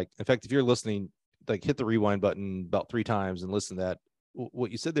head there. Like, in fact, if you're listening, like, hit the rewind button about 3 times and listen to that.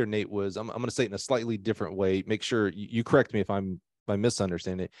 What you said there, Nate, was, I'm going to say it in a slightly different way. Make sure you correct me if I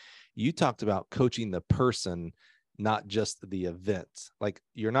misunderstand it. You talked about coaching the person, not just the event. Like,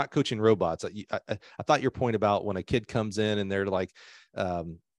 you're not coaching robots. I thought your point about when a kid comes in and they're like,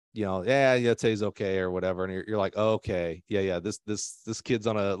 today's okay or whatever, and you're like, oh, okay, this kid's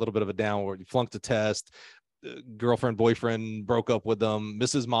on a little bit of a downward. You flunked a test. Girlfriend, boyfriend broke up with them.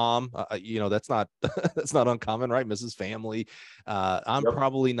 Mrs. Mom, that's not that's not uncommon, right? Mrs. Family. I'm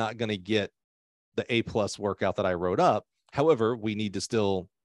probably not going to get the A+ workout that I wrote up. However, we need to still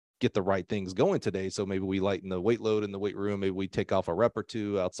get the right things going today. So maybe we lighten the weight load in the weight room. Maybe we take off a rep or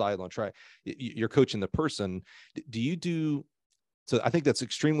 2 outside on track. You're coaching the person. So I think that's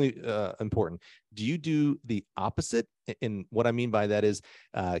extremely important. Do you do the opposite? And what I mean by that is,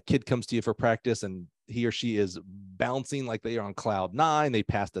 kid comes to you for practice and he or she is bouncing like they are on cloud 9. They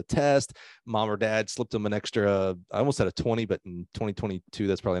passed a test. Mom or dad slipped them an extra, I almost said a 20, but in 2022,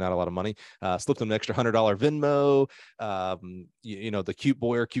 that's probably not a lot of money. Slipped them an extra $100 Venmo. The cute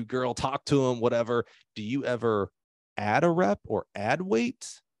boy or cute girl, talk to them, whatever. Do you ever add a rep or add weight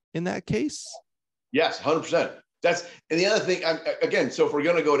in that case? Yes, 100%. And the other thing, again, so if we're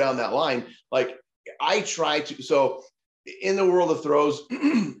going to go down that line, like I try to, so in the world of throws,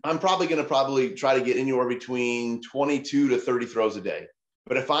 I'm probably going to try to get anywhere between 22 to 30 throws a day.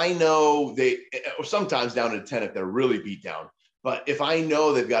 But if I know or sometimes down to 10 if they're really beat down. But if I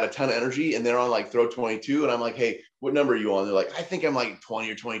know they've got a ton of energy and they're on like throw 22 and I'm like, hey, what number are you on? They're like, I think I'm like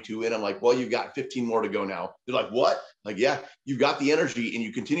 20 or 22. And I'm like, well, you've got 15 more to go now. They're like, what? Like, yeah, you've got the energy and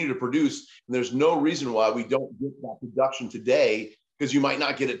you continue to produce. And there's no reason why we don't get that production today, because you might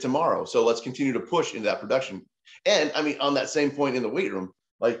not get it tomorrow. So let's continue to push into that production. And I mean, on that same point in the weight room,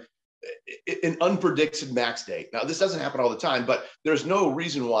 like an unpredicted max day. Now, this doesn't happen all the time, but there's no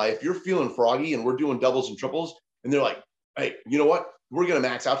reason why, if you're feeling froggy and we're doing doubles and triples and they're like, hey, you know what? We're going to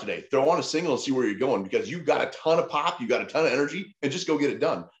max out today. Throw on a single and see where you're going, because you've got a ton of pop, you've got a ton of energy, and just go get it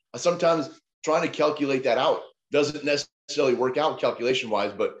done. Sometimes trying to calculate that out doesn't necessarily work out calculation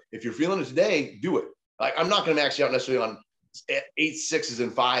wise, but if you're feeling it today, do it. Like, I'm not going to max you out necessarily on 8 6s in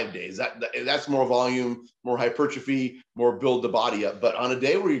 5 days. That's more volume, more hypertrophy, more build the body up. But on a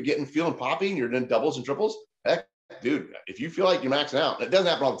day where you're feeling poppy and you're doing doubles and triples, heck, dude, if you feel like you're maxing out, it doesn't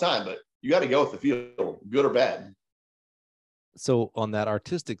happen all the time, but you got to go with the feel, good or bad. So on that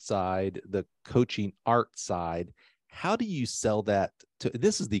artistic side, the coaching art side, how do you sell that to?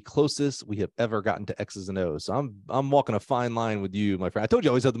 This is the closest we have ever gotten to X's and O's. So I'm walking a fine line with you, my friend. I told you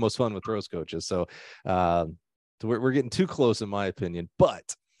I always have the most fun with throws coaches. So we're getting too close in my opinion,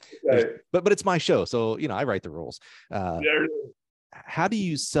 but it's my show. So, I write the rules. How do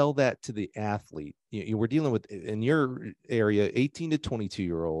you sell that to the athlete? We're dealing with, in your area, 18 to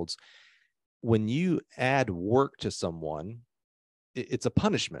 22-year-olds. When you add work to someone, it's a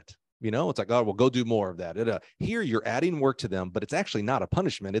punishment. It's like, oh, well, go do more of that. Here you're adding work to them, but it's actually not a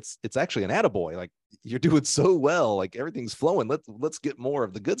punishment. It's actually an attaboy. Like, you're doing so well, like everything's flowing. Let's get more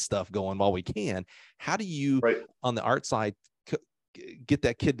of the good stuff going while we can. How do you, on the art side, get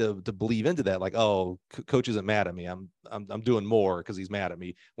that kid to believe into that? Like, oh, coach isn't mad at me. I'm doing more because he's mad at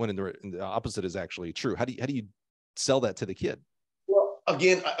me. When in the opposite is actually true. How do you sell that to the kid? Well,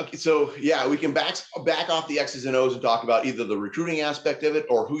 again, so yeah, we can back off the X's and O's and talk about either the recruiting aspect of it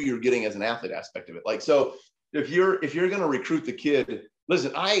or who you're getting as an athlete aspect of it. Like, so if you're going to recruit the kid,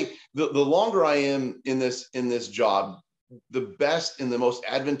 listen, the longer I am in this job, the best and the most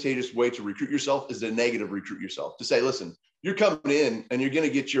advantageous way to recruit yourself is to negative recruit yourself. To say, listen, you're coming in and you're going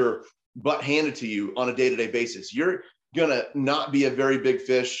to get your butt handed to you on a day-to-day basis. You're going to not be a very big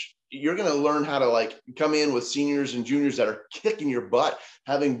fish. You're going to learn how to like come in with seniors and juniors that are kicking your butt,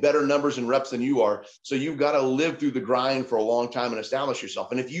 having better numbers and reps than you are. So you've got to live through the grind for a long time and establish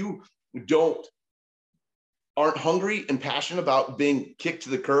yourself. And if you aren't hungry and passionate about being kicked to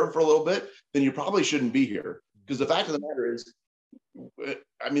the curb for a little bit, then you probably shouldn't be here. Because the fact of the matter is,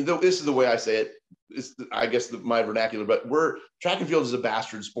 I mean, this is the way I say it. It's, I guess, my vernacular, but track and field is a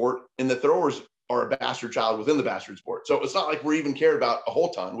bastard sport, and the throwers are a bastard child within the bastard sport. So it's not like we're even cared about a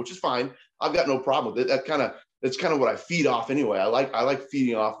whole ton, which is fine. I've got no problem with it. That's kind of what I feed off anyway. I like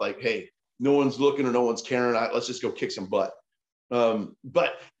feeding off like, hey, no one's looking or no one's caring. Let's just go kick some butt.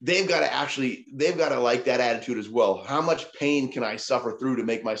 But they've got to like that attitude as well. How much pain can I suffer through to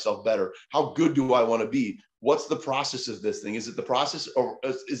make myself better? How good do I want to be? What's the process of this thing? Is it the process, or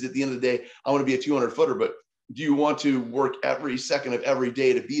is it at the end of the day, I want to be a 200 footer, but do you want to work every second of every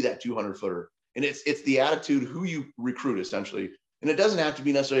day to be that 200 footer? And it's the attitude, who you recruit essentially. And it doesn't have to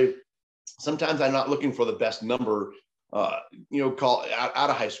be necessarily, sometimes I'm not looking for the best number, call out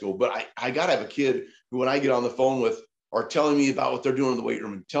of high school, but I got to have a kid who, when I get on the phone with, are telling me about what they're doing in the weight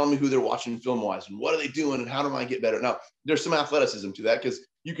room and telling me who they're watching film wise and what are they doing and how do I get better. Now, there's some athleticism to that, because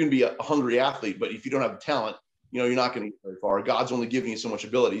you can be a hungry athlete, but if you don't have talent, you're not going to get very far. God's only giving you so much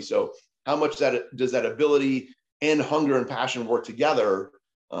ability. So how much does that ability and hunger and passion work together?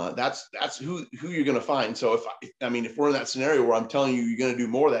 That's who you're going to find. So if we're in that scenario where I'm telling you, you're going to do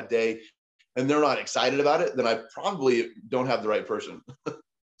more that day and they're not excited about it, then I probably don't have the right person.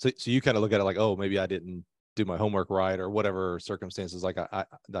 So you kind of look at it like, oh, maybe I didn't do my homework right, or whatever circumstances. Like I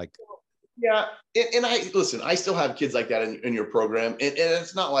like. Yeah. And I still have kids like that in your program. And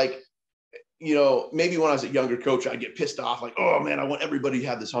it's not like, maybe when I was a younger coach, I'd get pissed off like, oh man, I want everybody to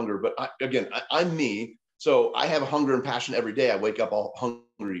have this hunger. But I'm me. So I have a hunger and passion every day. I wake up all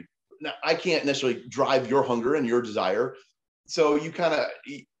hungry. Now, I can't necessarily drive your hunger and your desire. So you kind of,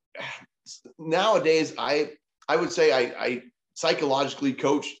 nowadays, I would say I psychologically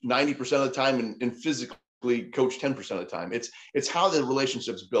coach 90% of the time and physically coach 10% of the time. It's how the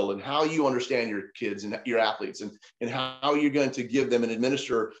relationships build and how you understand your kids and your athletes and how you're going to give them and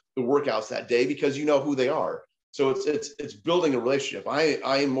administer the workouts that day, because you know who they are. So it's building a relationship. I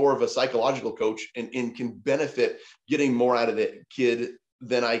am more of a psychological coach and can benefit getting more out of the kid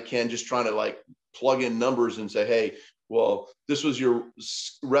than I can just trying to like plug in numbers and say, hey, well, this was your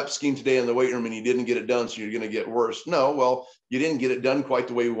rep scheme today in the weight room and you didn't get it done, so you're going to get worse. No, well, you didn't get it done quite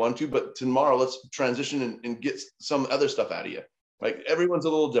the way you want to, but tomorrow let's transition and get some other stuff out of you. Like, everyone's a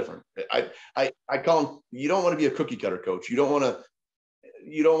little different. I call them, you don't want to be a cookie cutter coach. You don't want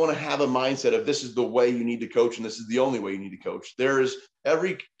to have a mindset of this is the way you need to coach and this is the only way you need to coach.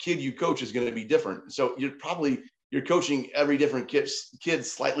 Every kid you coach is going to be different. So you're coaching every different kid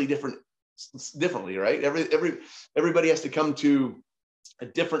slightly differently, right? Everybody has to come to a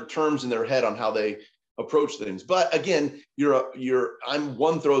different terms in their head on how they approach things. But again, I'm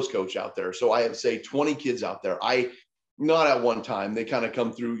one throws coach out there. So I have, say, 20 kids out there. Not at one time, they kind of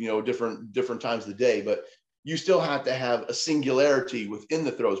come through, different times of the day, but you still have to have a singularity within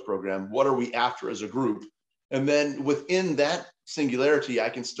the throws program. What are we after as a group? And then within that singularity, I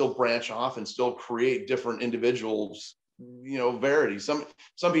can still branch off and still create different individuals, variety. Some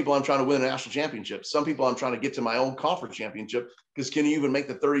people I'm trying to win a national championship. Some people I'm trying to get to my own conference championship, because can you even make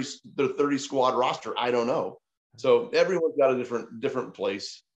the 30 squad roster? I don't know. So everyone's got a different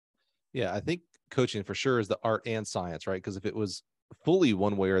place. Yeah, I think coaching for sure is the art and science, right? Because if it was fully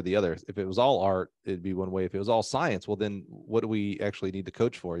one way or the other, if it was all art, it'd be one way. If it was all science, well, then what do we actually need to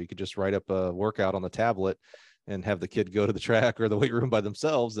coach for? You could just write up a workout on the tablet and have the kid go to the track or the weight room by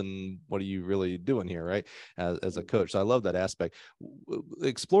themselves. And what are you really doing here, right? As a coach. So I love that aspect.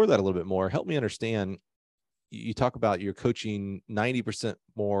 Explore that a little bit more. Help me understand. You talk about you're coaching 90%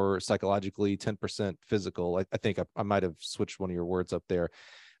 more psychologically, 10% physical. I think I might have switched one of your words up there.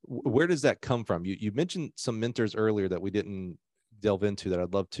 Where does that come from? You mentioned some mentors earlier that we didn't delve into that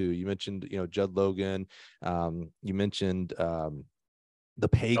I'd love to. You mentioned, Judd Logan. You mentioned the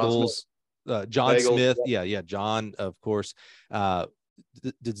Pagels, John Smith. Yeah. John, of course.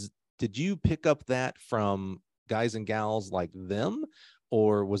 Did you pick up that from guys and gals like them?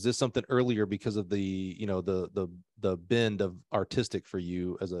 Or was this something earlier because of the bend of artistic for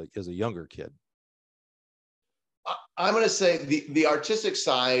you as a younger kid? I'm going to say the artistic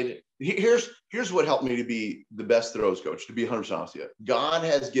side, here's what helped me to be the best throws coach, to be 100% honest with you. God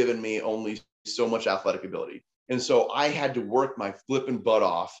has given me only so much athletic ability. And so I had to work my flipping butt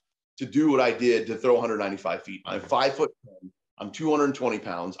off to do what I did to throw 195 feet. I'm 5'10". I'm 220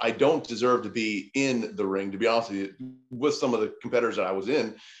 pounds. I don't deserve to be in the ring, to be honest with you, with some of the competitors that I was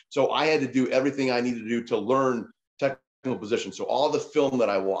in. So I had to do everything I needed to do to learn technical position. So all the film that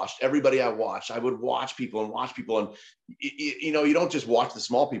I watched, everybody I watched, I would watch people. And you know, you don't just watch the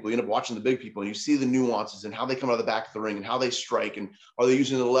small people, you end up watching the big people, and you see the nuances and how they come out of the back of the ring and how they strike, and are they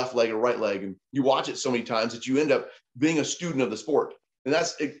using the left leg or right leg? And you watch it so many times that you end up being a student of the sport. And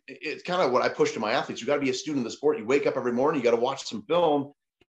it's kind of what I push to my athletes. You got to be a student of the sport. You wake up every morning, you got to watch some film,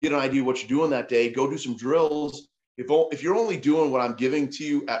 get an idea of what you're doing that day, go do some drills. If you're only doing what I'm giving to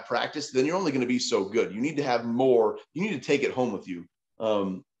you at practice, then you're only going to be so good. You need to have more. You need to take it home with you.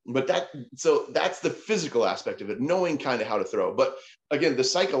 But that's the physical aspect of it, knowing kind of how to throw. But again, the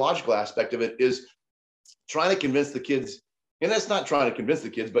psychological aspect of it is trying to convince the kids. And that's not trying to convince the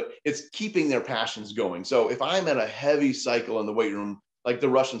kids, but it's keeping their passions going. So if I'm at a heavy cycle in the weight room, like the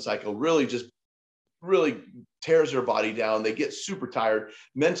Russian cycle, really tears their body down. They get super tired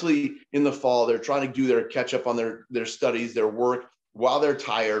mentally in the fall. They're trying to do their catch up on their studies, their work, while they're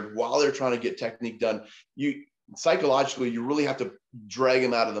tired, while they're trying to get technique done. Psychologically, you really have to drag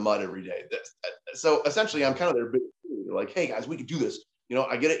them out of the mud every day. So essentially, I'm kind of their big, like, hey guys, we can do this. You know,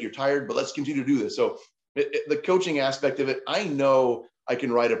 I get it. You're tired, but let's continue to do this. So the coaching aspect of it, I know I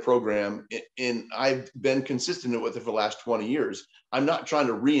can write a program, and I've been consistent with it for the last 20 years. I'm not trying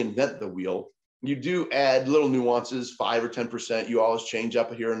to reinvent the wheel. You do add little nuances, 5 or 10%. You always change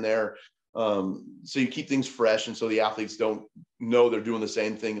up here and there. So you keep things fresh. And so the athletes don't know they're doing the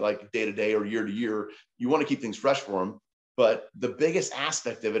same thing like day to day or year to year. You want to keep things fresh for them. But the biggest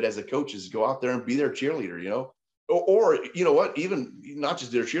aspect of it as a coach is go out there and be their cheerleader, you know, or you know what, even not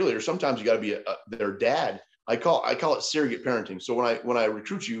just their cheerleader. Sometimes you got to be their dad. I call it surrogate parenting. So when I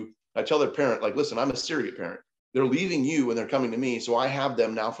recruit you, I tell their parent, like, listen, I'm a surrogate parent. They're leaving you and they're coming to me. So I have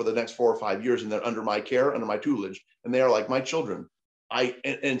them now for the next 4 or 5 years, and they're under my care, under my tutelage, and they are like my children.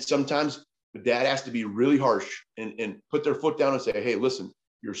 And sometimes the dad has to be really harsh and put their foot down and say, hey, listen,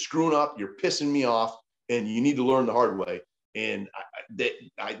 you're screwing up, you're pissing me off, and you need to learn the hard way. And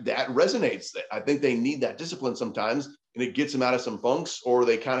that resonates. I think they need that discipline sometimes, and it gets them out of some funks, or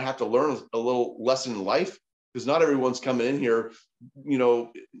they kind of have to learn a little lesson in life, because not everyone's coming in here, you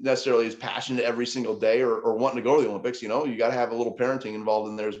know, necessarily is passionate every single day or wanting to go to the Olympics. You know, you got to have a little parenting involved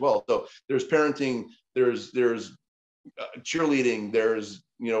in there as well. So there's parenting, there's cheerleading, there's,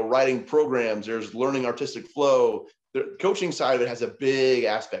 you know, writing programs, there's learning artistic flow. The coaching side of it has a big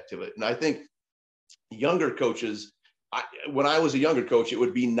aspect to it. And I think younger coaches, when I was a younger coach, it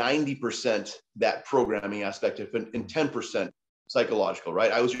would be 90% that programming aspect and 10% psychological,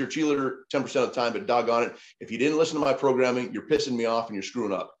 right? I was your cheerleader 10% of the time, but doggone it, if you didn't listen to my programming, you're pissing me off and you're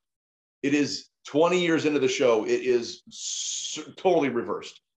screwing up. It is 20 years into the show. It is totally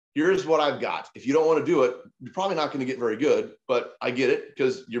reversed. Here's what I've got. If you don't want to do it, you're probably not going to get very good, but I get it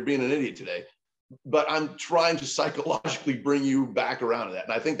because you're being an idiot today. But I'm trying to psychologically bring you back around to that.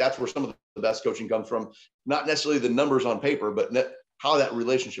 And I think that's where some of the best coaching comes from, not necessarily the numbers on paper, but how that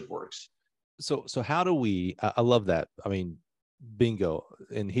relationship works. So how do we, I love that. I mean, bingo.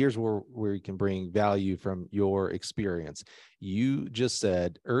 And here's where you can bring value from your experience. You just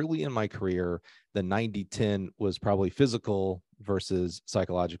said early in my career, the 90-10 was probably physical versus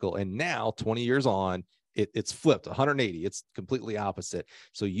psychological. And now 20 years on, it's flipped 180. It's completely opposite.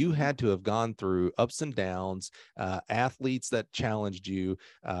 So you had to have gone through ups and downs, athletes that challenged you,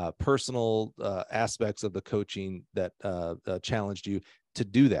 personal aspects of the coaching that challenged you to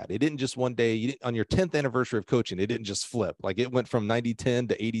do that. It didn't just one day, on your 10th anniversary of coaching, it didn't just flip. Like it went from 90-10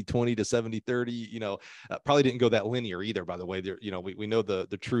 to 80-20 to 70-30, you know, probably didn't go that linear either, by the way. There, you know, we know the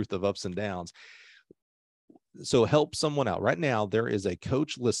truth of ups and downs. So help someone out right now. There is a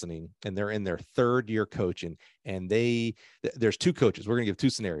coach listening and they're in their third year coaching, and there's two coaches. We're going to give two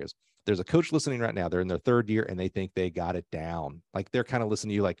scenarios. There's a coach listening right now. They're in their third year and they think they got it down. Like they're kind of listening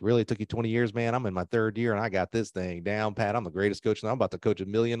to you like, really, it took you 20 years, man. I'm in my third year and I got this thing down pat. I'm the greatest coach. And I'm about to coach 1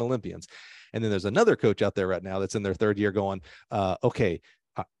 million Olympians. And then there's another coach out there right now that's in their third year going, okay,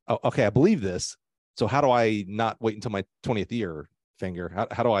 I believe this. So how do I not wait until my 20th year? Finger,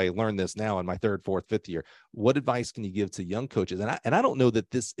 how do I learn this now in my third, fourth, fifth year? What advice can you give to young coaches? And I don't know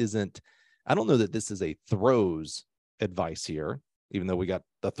that this is a throws advice here, even though we got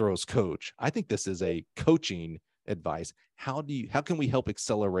the throws coach. I think this is a coaching advice. How can we help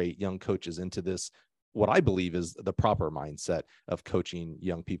accelerate young coaches into this, what I believe is the proper mindset of coaching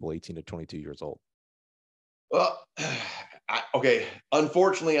young people 18 to 22 years old? Well, okay.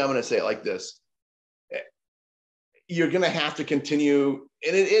 Unfortunately, I'm going to say it like this. You're going to have to continue.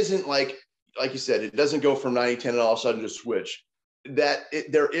 And it isn't like you said, it doesn't go from 90-10 and all of a sudden just switch.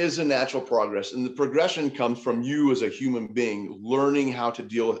 There is a natural progress. And the progression comes from you as a human being, learning how to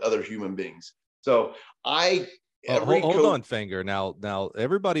deal with other human beings. So hold on, Fenger. Now,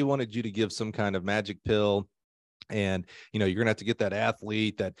 everybody wanted you to give some kind of magic pill. And, you're going to have to get that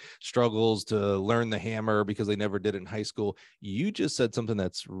athlete that struggles to learn the hammer because they never did it in high school. You just said something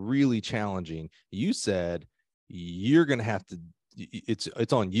that's really challenging. You said you're going to have to,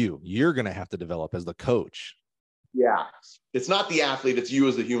 it's on you. You're going to have to develop as the coach. Yeah. It's not the athlete. It's you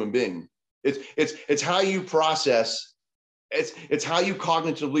as the human being. It's how you process. It's how you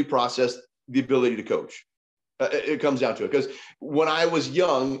cognitively process the ability to coach. It comes down to it, because when I was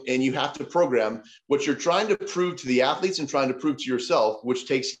young and you have to program what you're trying to prove to the athletes and trying to prove to yourself, which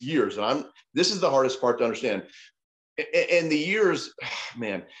takes years. And this is the hardest part to understand. And the years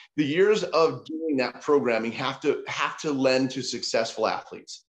of doing that programming have to lend to successful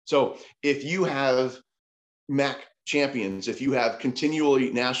athletes. So if you have MAC champions, if you have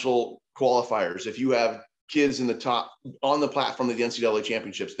continually national qualifiers, if you have kids in the top on the platform of the NCAA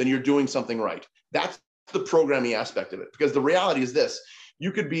championships, then you're doing something right. That's the programming aspect of it, because the reality is this: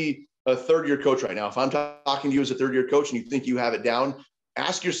 you could be a third-year coach right now. If I'm talking to you as a third-year coach and you think you have it down,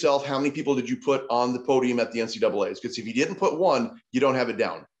 ask yourself, how many people did you put on the podium at the NCAAs? Because if you didn't put one, you don't have it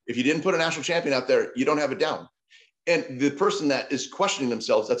down. If you didn't put a national champion out there, you don't have it down. And the person that is questioning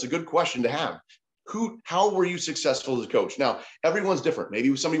themselves, that's a good question to have. How were you successful as a coach? Now, everyone's different.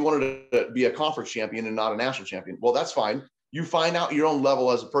 Maybe somebody wanted to be a conference champion and not a national champion. Well, that's fine. You find out your own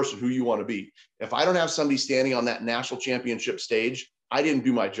level as a person, who you want to be. If I don't have somebody standing on that national championship stage, I didn't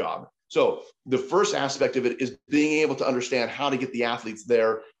do my job. So the first aspect of it is being able to understand how to get the athletes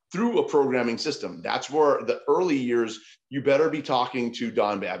there through a programming system. That's where the early years, you better be talking to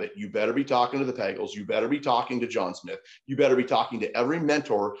Don Babbitt. You better be talking to the Pagels. You better be talking to John Smith. You better be talking to every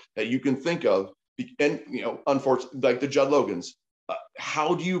mentor that you can think of. And, unfortunately, like the Judd Logans,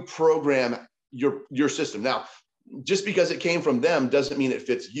 how do you program your system? Now, just because it came from them doesn't mean it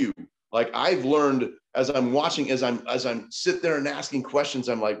fits you. Like I've learned as I'm watching, as I'm sit there and asking questions,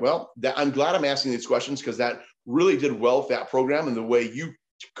 I'm like, well, I'm glad I'm asking these questions, because that really did well with that program and the way you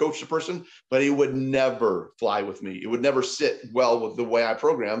coach the person, but it would never fly with me. It would never sit well with the way I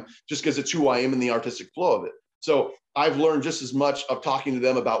program, just because it's who I am and the artistic flow of it. So I've learned just as much of talking to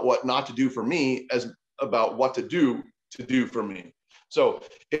them about what not to do for me as about what to do for me. So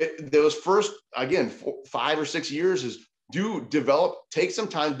those first, again, 5 or 6 years is take some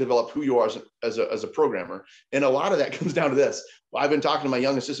time to develop who you are as a programmer. And a lot of that comes down to this. I've been talking to my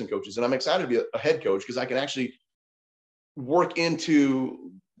young assistant coaches, and I'm excited to be a head coach, because I can actually work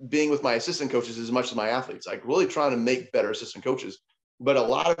into being with my assistant coaches as much as my athletes, like really trying to make better assistant coaches. But a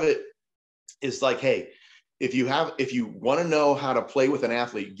lot of it is like, hey, if you want to know how to play with an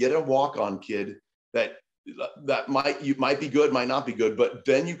athlete, get a walk-on kid that might be good, might not be good, but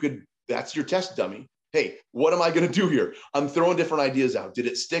then that's your test dummy. Hey, what am I going to do here? I'm throwing different ideas out. Did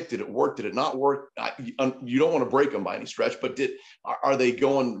it stick? Did it work? Did it not work? You don't want to break them by any stretch, but are they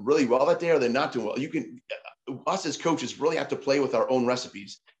going really well that day? Are they not doing well? Us as coaches really have to play with our own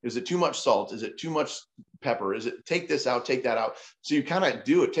recipes. Is it too much salt? Is it too much pepper? Is it take this out, take that out? So you kind of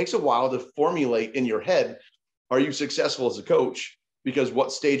do. It takes a while to formulate in your head. Are you successful as a coach? Because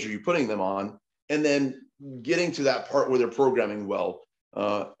what stage are you putting them on? And then getting to that part where they're programming well.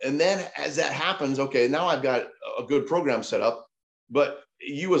 And then as that happens, okay, now I've got a good program set up, but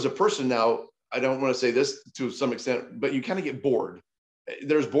you as a person now, I don't want to say this to some extent, but you kind of get bored.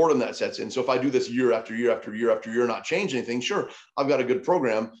 There's boredom that sets in. So if I do this year after year after year after year, not change anything, sure, I've got a good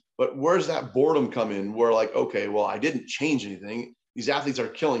program, but where's that boredom come in? Where like, okay, well, I didn't change anything. These athletes are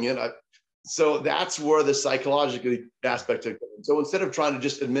killing it. So that's where the psychological aspect of it. So instead of trying to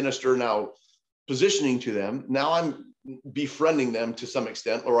just administer now positioning to them, now I'm befriending them to some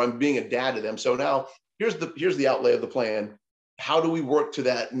extent, or I'm being a dad to them. So now here's the outlay of the plan. How do we work to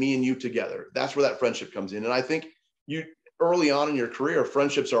that, me and you together? That's where that friendship comes in. And I think early on in your career,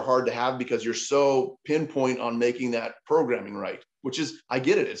 friendships are hard to have because you're so pinpoint on making that programming right, which is, I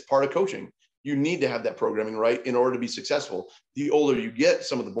get it. It's part of coaching. You need to have that programming right in order to be successful. The older you get,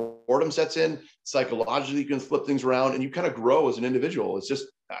 some of the boredom sets in. Psychologically, you can flip things around and you kind of grow as an individual. It's just,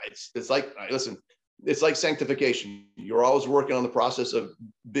 it's like, listen, it's like sanctification. You're always working on the process of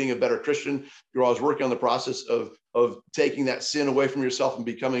being a better Christian. You're always working on the process of taking that sin away from yourself and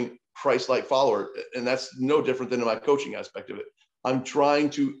becoming Christ-like follower. And that's no different than in my coaching aspect of it. I'm trying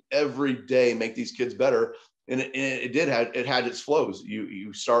to every day make these kids better. And it had its flows.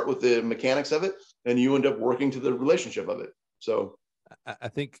 You start with the mechanics of it, and you end up working to the relationship of it. So I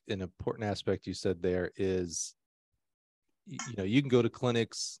think an important aspect you said there is, you can go to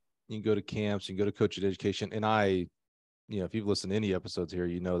clinics, you can go to camps, you can go to coaching education. And if you've listened to any episodes here,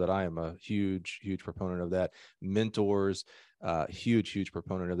 you know that I am a huge, huge proponent of that. Mentors, huge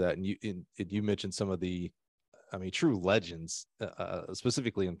proponent of that. And you mentioned some of the, true legends,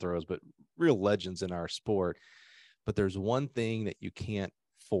 specifically in throws, but real legends in our sport. But there's one thing that you can't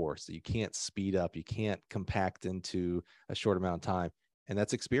force, that you can't speed up, you can't compact into a short amount of time, and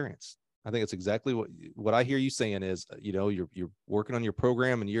that's experience. I think it's exactly what I hear you saying is, you're working on your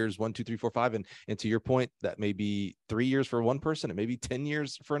program in years 1, 2, 3, 4, 5. And to your point, that may be 3 years for one person. It may be 10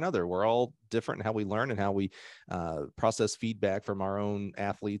 years for another. We're all different in how we learn and how we process feedback from our own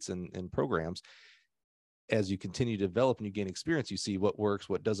athletes and programs. As you continue to develop and you gain experience, you see what works,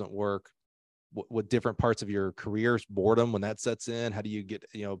 what doesn't work, what different parts of your career's boredom, when that sets in, how do you get,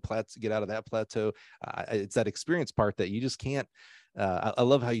 get out of that plateau? It's that experience part that you just can't. I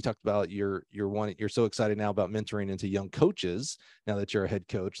love how you talked about you're so excited now about mentoring into young coaches now that you're a head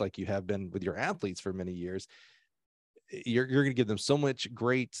coach, like you have been with your athletes for many years. You're going to give them so much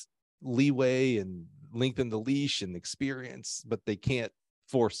great leeway and lengthen the leash and experience, but they can't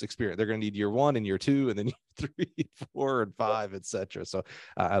force experience. They're going to need year 1 and year 2, and then year 3, 4, and 5, etc. So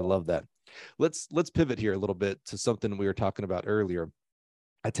I love that. Let's pivot here a little bit to something we were talking about earlier.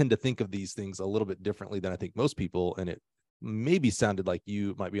 I tend to think of these things a little bit differently than I think most people, and it maybe sounded like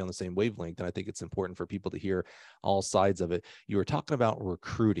you might be on the same wavelength. And I think it's important for people to hear all sides of it. You were talking about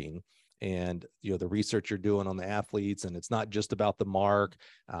recruiting and, the research you're doing on the athletes, and it's not just about the mark.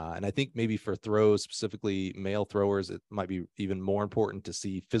 And I think maybe for throws, specifically male throwers, it might be even more important to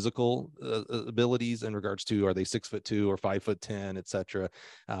see physical abilities in regards to, are they 6'2" or 5'10", et cetera,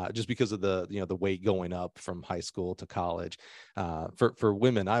 just because of the weight going up from high school to college. For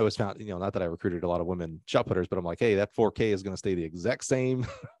women, I always found, not that I recruited a lot of women shot putters, but I'm like, hey, that 4K is going to stay the exact same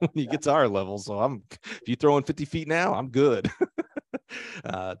when you get to our level. So if you throw in 50 feet now, I'm good.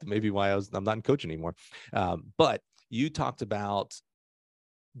 Maybe why I'm not in coach anymore. But you talked about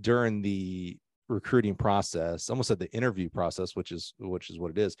during the recruiting process, almost said the interview process, which is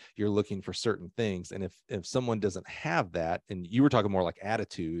what it is. You're looking for certain things. And if someone doesn't have that, and you were talking more like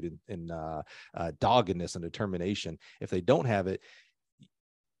attitude and doggedness and determination, if they don't have it,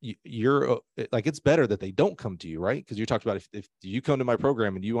 you're like, it's better that they don't come to you, right? Because you talked about if you come to my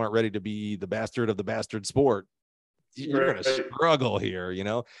program and you aren't ready to be the bastard of the bastard sport, you're going to struggle here,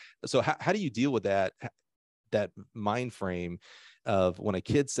 So how do you deal with that mind frame of when a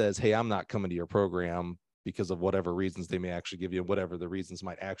kid says, hey, I'm not coming to your program because of whatever reasons they may actually give you, whatever the reasons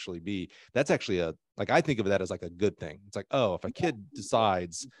might actually be? That's actually I think of that as like a good thing. It's like, oh, if a kid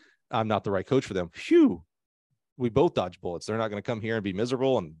decides I'm not the right coach for them, phew, we both dodge bullets. They're not going to come here and be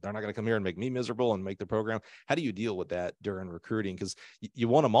miserable, and they're not going to come here and make me miserable and make the program. How do you deal with that during recruiting? Because you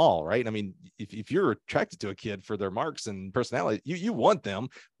want them all, right? I mean, if you're attracted to a kid for their marks and personality, you want them,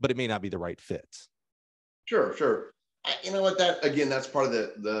 but it may not be the right fit. Sure. You know what? That's part of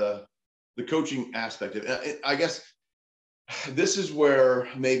the coaching aspect of it. I guess this is where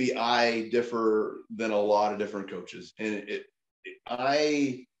maybe I differ than a lot of different coaches, and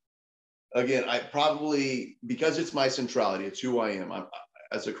I probably, because it's my centrality, it's who I am. I'm,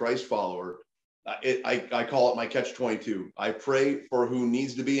 as a Christ follower, I call it my catch-22. I pray for who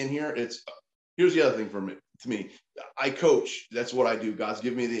needs to be in here. Here's the other thing to me, I coach. That's what I do. God's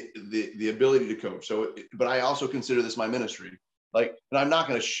given me the ability to coach. So, but I also consider this my ministry. And I'm not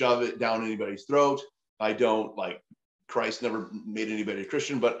going to shove it down anybody's throat. I don't, Christ never made anybody a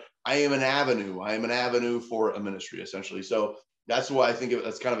Christian, but I am an avenue. I am an avenue for a ministry, essentially. So that's why I think of it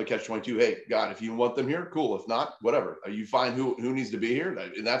as kind of a catch-22. Hey, God, if you want them here, cool. If not, whatever. You find who needs to be here.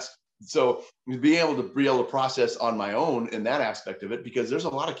 And that's, so being able to process on my own in that aspect of it, because there's a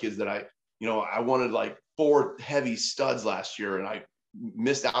lot of kids that I wanted 4 heavy studs last year, and I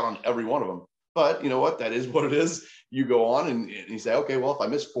missed out on every one of them. But you know what? That is what it is. You go on and you say, okay, well, if I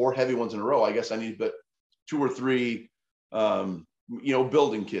miss 4 heavy ones in a row, I guess I need but 2 or 3,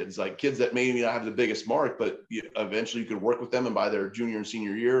 building kids, like kids that maybe not have the biggest mark, but eventually you could work with them, and by their junior and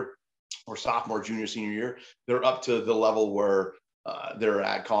senior year, or sophomore, junior, senior year, they're up to the level where they're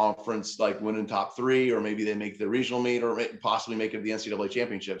at conference, winning top 3, or maybe they make the regional meet, or possibly make it to the NCAA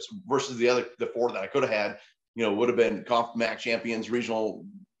championships, versus the 4 that I could have had, would have been MAC champions, regional,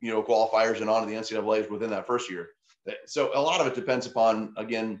 qualifiers, and on to the NCAAs within that first year. So a lot of it depends upon,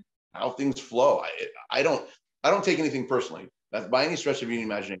 again, how things flow. I don't take anything personally. That's by any stretch of your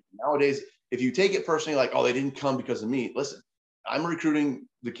imagination. Nowadays, if you take it personally, they didn't come because of me. Listen, I'm recruiting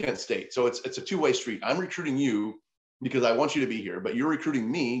the Kent State, so it's a 2-way street. I'm recruiting you because I want you to be here, but you're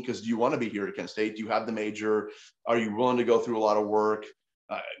recruiting me because you want to be here at Kent State. Do you have the major? Are you willing to go through a lot of work?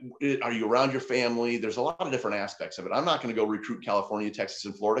 Are you around your family? There's a lot of different aspects of it. I'm not going to go recruit California, Texas,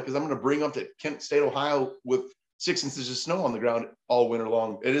 and Florida because I'm going to bring them to Kent State, Ohio with 6 inches of snow on the ground all winter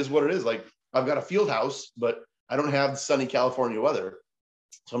long. It is what it is. Like, I've got a field house, but I don't have sunny California weather.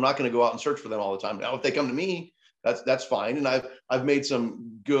 So I'm not going to go out and search for them all the time. Now, if they come to me, that's fine. And I've made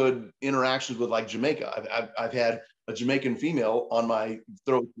some good interactions with like Jamaica. I've had a Jamaican female on my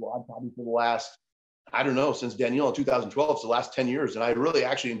throw squad probably for the last, I don't know, since Danielle in 2012, so the last 10 years. And I really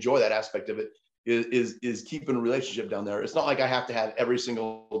actually enjoy that aspect of it, is keeping a relationship down there. It's not like I have to have every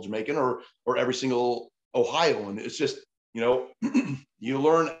single Jamaican or every single Ohioan. It's just, you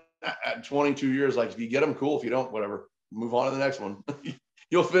learn at 22 years, like if you get them, cool. If you don't, whatever, move on to the next one.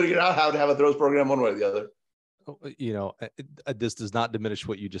 You'll figure out how to have a throws program one way or the other. This does not diminish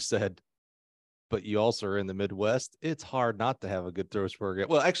what you just said, but you also are in the Midwest. It's hard not to have a good throws program.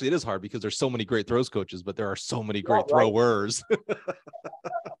 Well, actually, it is hard because there's so many great throws coaches, but there are so many great throwers. Dude,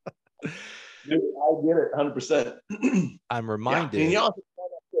 I get it 100%. I'm reminded. Yeah.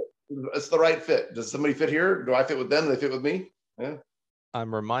 It's the right fit. Does somebody fit here? Do I fit with them? Do they fit with me? Yeah.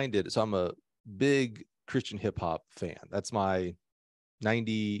 I'm reminded. So I'm a big Christian hip hop fan. That's my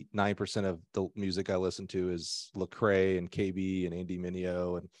 99% of the music I listen to is Lecrae and KB and Andy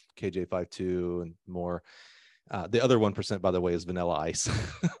Mineo and KJ52 and more. The other 1%, by the way, is Vanilla Ice.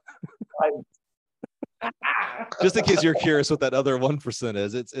 Just in case you're curious what that other 1%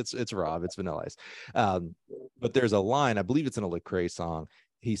 is, it's Rob, it's Vanilla Ice. But there's a line, I believe it's in a Lecrae song.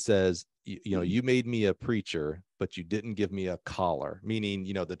 He says, you made me a preacher, but you didn't give me a collar,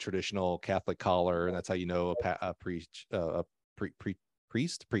 meaning, the traditional Catholic collar. And that's how a priest,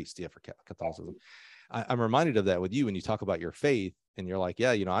 yeah, for Catholicism. I'm reminded of that with you when you talk about your faith, and you're like,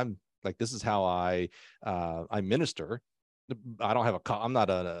 yeah, I'm like, this is how I minister. I don't have I'm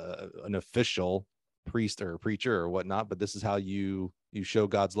not an official priest or preacher or whatnot, but this is how you show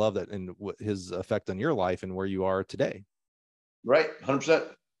God's love and his effect on your life and where you are today. Right. 100%.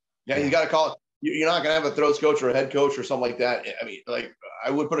 Yeah. You got to call it. You're not going to have a throws coach or a head coach or something like that. I mean, like,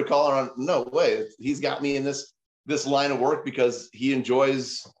 I would put a collar on. No way. He's got me in this line of work because he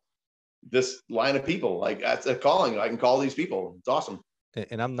enjoys this line of people. Like, that's a calling. I can call these people. It's awesome.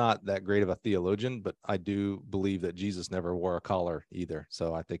 And I'm not that great of a theologian, but I do believe that Jesus never wore a collar either.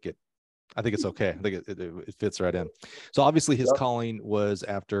 So I think it's okay. I think it fits right in. So obviously his calling was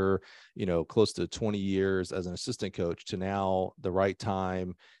after, close to 20 years as an assistant coach to now the right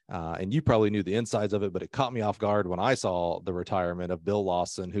time. And you probably knew the insides of it, but it caught me off guard when I saw the retirement of Bill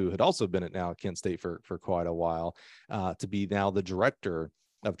Lawson, who had also been at Kent State for quite a while, to be now the director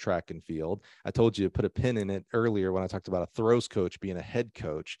of track and field. I told you to put a pin in it earlier when I talked about a throws coach being a head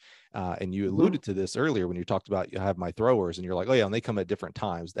coach. And you alluded to this earlier when you talked about, you have my throwers and you're like, oh yeah, and they come at different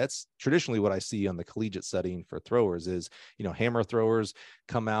times. That's traditionally what I see on the collegiate setting for throwers is, hammer throwers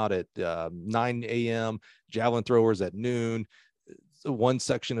come out at 9 a.m., javelin throwers at noon, one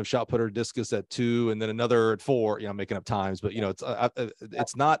section of shot putter discus at 2, and then another at 4. I'm making up times, but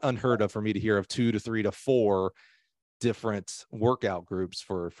it's not unheard of for me to hear of 2 to 3 to 4 different workout groups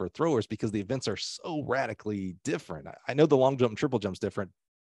for throwers because the events are so radically different. I know the long jump and triple jump's different,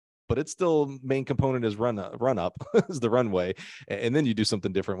 but it's still main component is run up is the runway, and then you do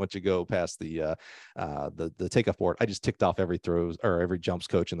something different once you go past the takeoff board. I just ticked off every throws or every jumps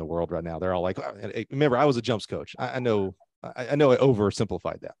coach in the world right now. They're all like, remember, I was a jumps coach. I know I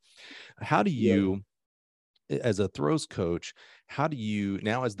oversimplified that. How do you, as a throws coach, how do you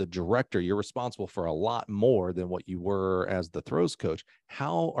now, as the director, you're responsible for a lot more than what you were as the throws coach.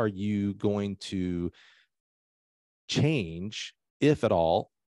 How are you going to change, if at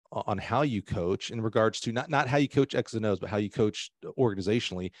all, on how you coach in regards to not how you coach X and O's, but how you coach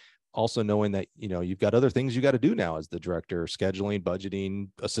organizationally, also knowing that, you've got other things you got to do now as the director, scheduling, budgeting,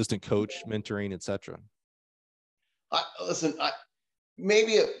 assistant coach, mentoring, etc. Listen,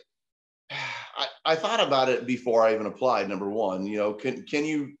 I thought about it before I even applied. Number one, can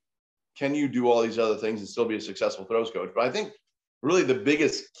you do all these other things and still be a successful throws coach? But I think really the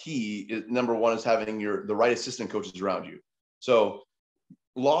biggest key is, number one, is having the right assistant coaches around you. So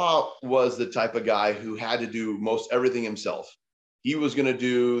Law was the type of guy who had to do most everything himself. He was going to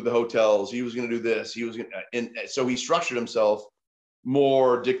do the hotels. He was going to do this. And so he structured himself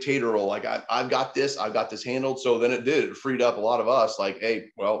more dictatorial. Like, I've got this handled. So then it freed up a lot of us. Like, hey,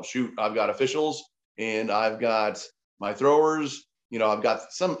 well, shoot, I've got officials and I've got my throwers. I've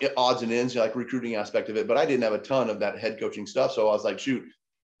got some odds and ends, like recruiting aspect of it, but I didn't have a ton of that head coaching stuff. So I was like, shoot,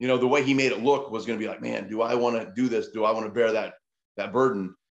 the way he made it look was going to be like, man, do I want to do this? Do I want to bear that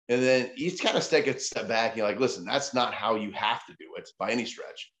burden? And then you kind of take a step back and you're like, listen, that's not how you have to do it by any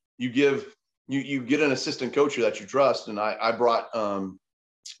stretch. You get an assistant coach that you trust. And I brought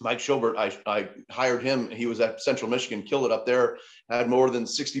Mike Schobert. I hired him. He was at Central Michigan, killed it up there, had more than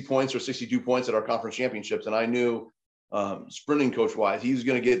 60 points or 62 points at our conference championships. And I knew sprinting coach wise, he was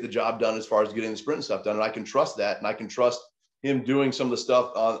going to get the job done as far as getting the sprint stuff done. And I can trust that. And I can trust him doing some of the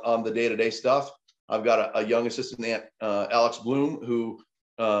stuff on the day-to-day stuff. I've got a young assistant, Alex Bloom, who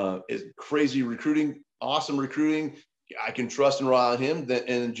is crazy recruiting, awesome recruiting. I can trust and rely on him.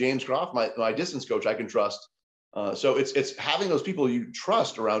 And James Croft, my distance coach, I can trust. So it's having those people you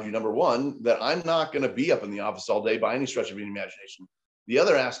trust around you, number one, that I'm not going to be up in the office all day by any stretch of the imagination. The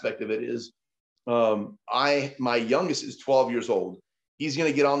other aspect of it is my youngest is 12 years old. He's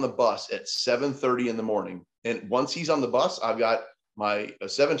going to get on the bus at 7:30 in the morning. And once he's on the bus, I've got my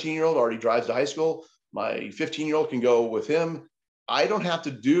 17-year-old already drives to high school. My 15-year-old can go with him. I don't have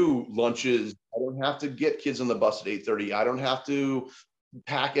to do lunches. I don't have to get kids on the bus at 8:30. I don't have to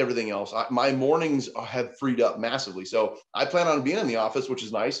pack everything else. My mornings have freed up massively. So I plan on being in the office, which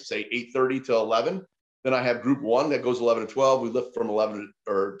is nice, say 8:30 to 11. Then I have group 1 that goes 11 to 12. We lift from 11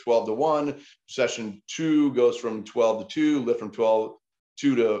 or 12 to 1. Session 2 goes from 12 to 2, lift from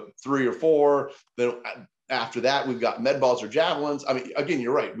 2 to 3 or 4. Then after that, we've got med balls or javelins. I mean, again,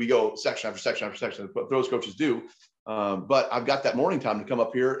 you're right. We go section after section after section, what those coaches do. But I've got that morning time to come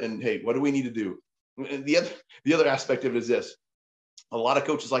up here and, hey, what do we need to do? And the other aspect of it is this. A lot of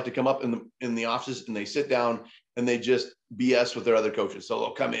coaches like to come up in the offices and they sit down and they just BS with their other coaches. So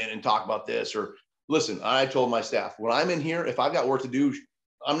they'll come in and talk about this or listen. I told my staff, when I'm in here, if I've got work to do,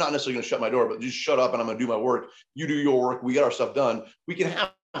 I'm not necessarily going to shut my door, but just shut up and I'm going to do my work. You do your work. We get our stuff done. We can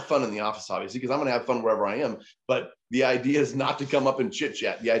have fun in the office, obviously, because I'm going to have fun wherever I am. But the idea is not to come up and chit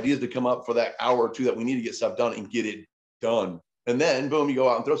chat. The idea is to come up for that hour or two that we need to get stuff done and get it done. And then boom, you go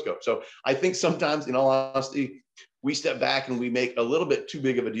out and throw scope. So I think sometimes, in all honesty, we step back and we make a little bit too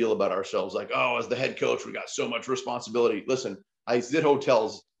big of a deal about ourselves. Like, oh, as the head coach, we got so much responsibility. Listen, I did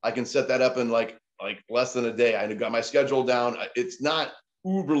hotels. I can set that up in like less than a day. I got my schedule down. It's not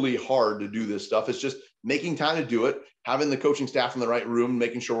uberly hard to do this stuff. It's just making time to do it, having the coaching staff in the right room,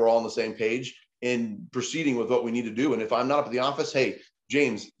 making sure we're all on the same page and proceeding with what we need to do. And if I'm not up at the office, hey,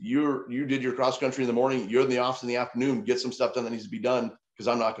 James, you did your cross country in the morning. You're in the office in the afternoon. Get some stuff done that needs to be done because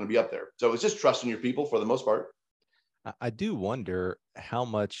I'm not going to be up there. So it's just trusting your people for the most part. I do wonder how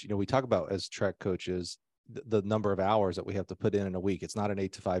much, we talk about as track coaches, the number of hours that we have to put in a week. It's not an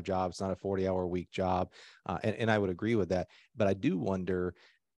 8-to-5 job. It's not a 40-hour week job. And I would agree with that. But I do wonder,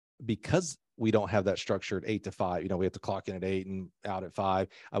 because we don't have that structured 8 to 5, we have to clock in at 8 and out at 5.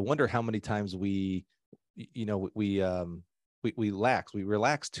 I wonder how many times we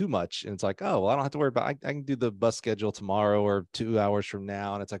relax too much. And it's like, oh, well, I don't have to worry about, I can do the bus schedule tomorrow or 2 hours from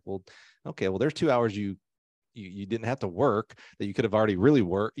now. And it's like, well, okay, well, there's 2 hours you didn't have to work that you could have already really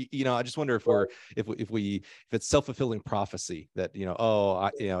worked. I just wonder if it's self-fulfilling prophecy that,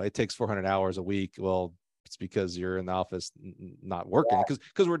 it takes 400 hours a week. Well, it's because you're in the office not working,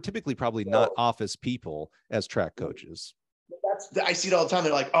 because we're typically probably not office people as track coaches. I see it all the time.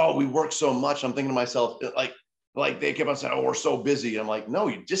 They're like, oh, we work so much. I'm thinking to myself, like they keep on saying, oh, we're so busy. I'm like, no,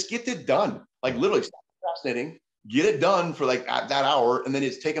 you just get it done. Like literally stop procrastinating, get it done for like at that hour. And then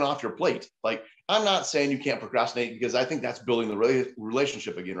it's taken off your plate. Like, I'm not saying you can't procrastinate, because I think that's building the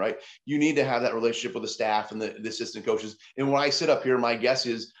relationship again, right? You need to have that relationship with the staff and the assistant coaches. And when I sit up here, my guess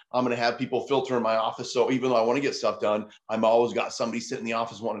is I'm going to have people filter in my office. So even though I want to get stuff done, I'm always got somebody sitting in the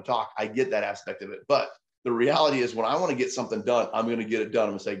office wanting to talk. I get that aspect of it. But the reality is, when I want to get something done, I'm going to get it done. I'm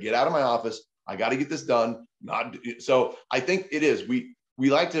going to say, get out of my office. I got to get this done. So I think it is.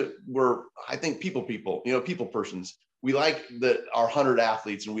 I think people, people persons. We like our 100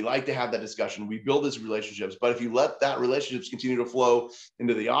 athletes, and we like to have that discussion. We build these relationships, but if you let that relationships continue to flow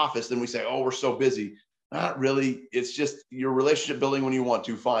into the office, then we say, oh, we're so busy. Not really. It's just your relationship building when you want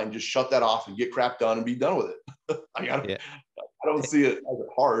to. Fine. Just shut that off and get crap done and be done with it. I don't see it as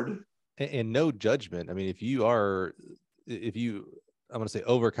hard. And no judgment. I mean, if you I'm going to say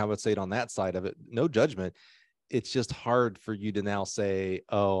overcompensate on that side of it, no judgment. It's just hard for you to now say,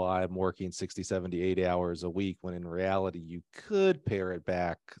 oh, I'm working 60, 70, 80 hours a week, when in reality, you could pare it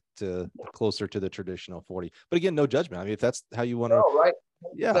back to closer to the traditional 40. But again, no judgment. I mean, if that's how you want to, right.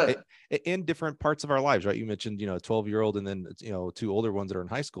 Yeah. In different parts of our lives, right? You mentioned, a 12-year-old and then, 2 older ones that are in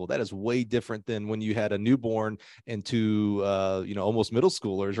high school. That is way different than when you had a newborn and 2, almost middle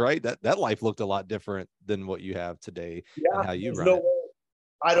schoolers, right? That life looked a lot different than what you have today. Yeah, and how you run it.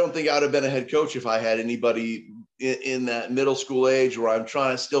 I don't think I would have been a head coach if I had anybody in that middle school age where I'm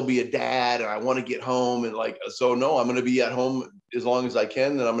trying to still be a dad and I want to get home. And no, I'm going to be at home as long as I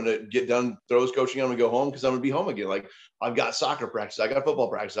can. Then I'm going to get done throws coaching. I'm going to go home because I'm going to be home again. Like I've got soccer practice. I got football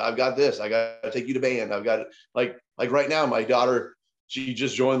practice. I've got this. I got to take you to band. I've got like right now, my daughter, she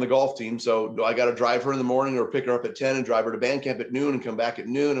just joined the golf team. So I got to drive her in the morning or pick her up at 10 and drive her to band camp at noon and come back at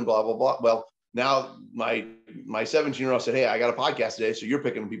noon and blah, blah, blah. Well, now my 17-year-old said, hey, I got a podcast today. So you're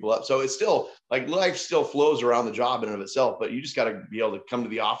picking people up. So it's still like life still flows around the job in and of itself, but you just got to be able to come to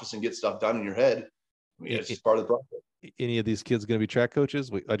the office and get stuff done in your head. I mean, it's just part of the process. Any of these kids going to be track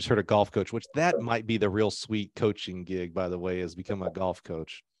coaches? I just heard a golf coach, which that might be the real sweet coaching gig, by the way, is become a golf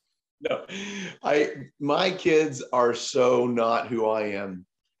coach. No, my kids are so not who I am.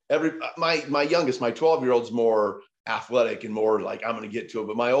 My youngest, my 12-year-old's more athletic and more like, I'm going to get to it.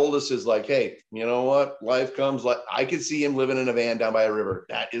 But my oldest is like, hey, you know what? Life comes. Like I could see him living in a van down by a river.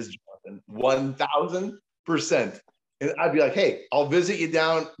 That is Jonathan, 1000%. And I'd be like, hey, I'll visit you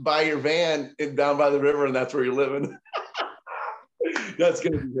down by your van and down by the river. And that's where you're living. That's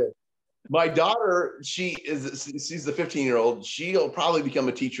going to be good. My daughter, she's the 15-year-old. She'll probably become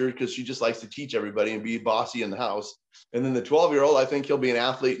a teacher because she just likes to teach everybody and be bossy in the house. And then the 12-year-old, I think he'll be an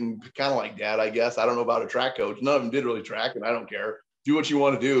athlete and kind of like dad, I guess. I don't know about a track coach. None of them did really track, and I don't care. Do what you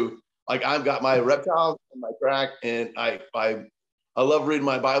want to do. Like I've got my reptiles and my track, and I love reading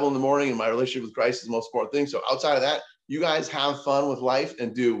my Bible in the morning, and my relationship with Christ is the most important thing. So outside of that, you guys have fun with life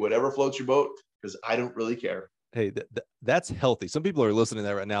and do whatever floats your boat because I don't really care. Hey, that's healthy. Some people are listening to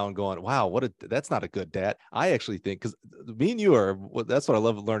that right now and going, wow, that's not a good dad. I actually think, because me and you that's what I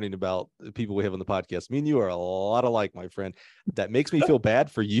love learning about people we have on the podcast. Me and you are a lot alike, my friend. That makes me feel bad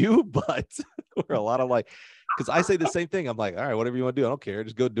for you, but we're a lot alike. Because I say the same thing. I'm like, all right, whatever you want to do, I don't care.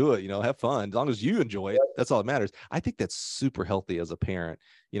 Just go do it. Have fun. As long as you enjoy it, that's all that matters. I think that's super healthy as a parent.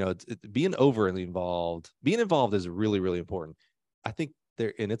 Being overly involved. Being involved is really, really important. I think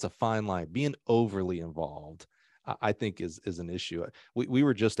and it's a fine line. Being overly involved, I think is an issue. We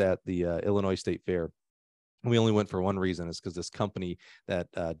were just at the Illinois State Fair. We only went for one reason. It's because this company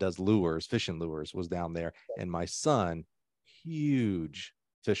that does lures, fishing lures, was down there. And my son, huge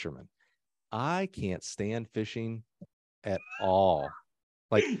fisherman. I can't stand fishing at all.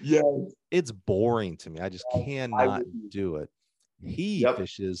 Like, yeah, it's boring to me. I just cannot do it. He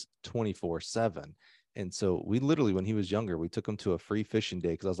fishes 24/7. And so we literally, when he was younger, we took him to a free fishing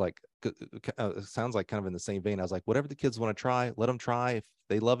day because I was like, it sounds like kind of in the same vein. I was like, whatever the kids want to try, let them try. If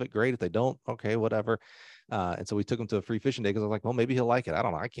they love it, great. If they don't, okay, whatever. And so we took him to a free fishing day because I was like, well, maybe he'll like it. I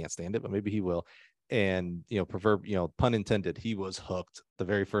don't know. I can't stand it, but maybe he will. And, pun intended, he was hooked. The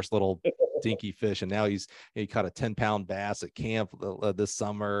very first little dinky fish. And now he caught a 10-pound bass at camp this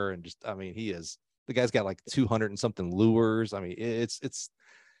summer. And the guy's got like 200 and something lures. I mean, it's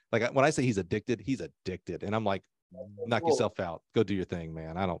like when I say he's addicted. And I'm like, knock yourself out. Go do your thing,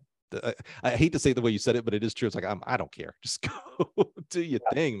 man. I hate to say it the way you said it, but it is true. It's like, I don't care. Just go do your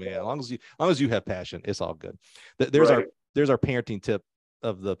thing, man. As long as you have passion, it's all good. There's our parenting tip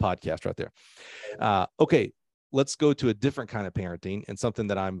of the podcast right there. Okay. Let's go to a different kind of parenting and something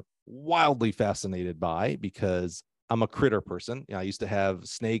that I'm wildly fascinated by because I'm a critter person. I used to have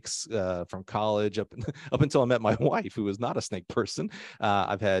snakes from college up until I met my wife, who was not a snake person.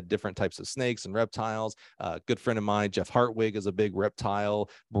 I've had different types of snakes and reptiles. A good friend of mine, Jeff Hartwig, is a big reptile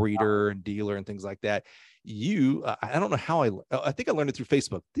breeder and dealer and things like that. I don't know how I think I learned it through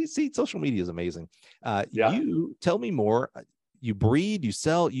Facebook. See, social media is amazing. You tell me more. You breed, you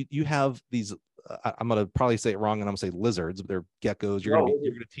sell, you have these, I'm going to probably say it wrong and I'm going to say lizards, but they're geckos. You're going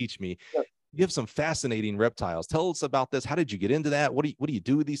to teach me. Yeah. You have some fascinating reptiles. Tell us about this. How did you get into that? What do you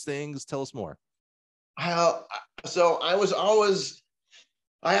do with these things? Tell us more. So I always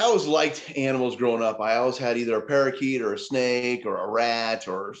liked animals growing up. I always had either a parakeet or a snake or a rat,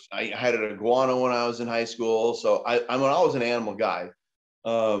 or I had an iguana when I was in high school. So I'm always an animal guy.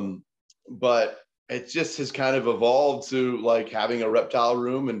 But it just has kind of evolved to like having a reptile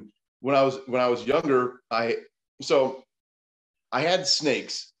room. And when I was younger, I had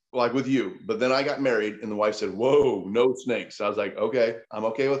snakes. Like with you, but then I got married and the wife said, whoa, no snakes. I was like, okay, I'm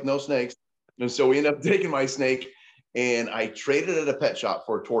okay with no snakes. And so we ended up taking my snake and I traded it at a pet shop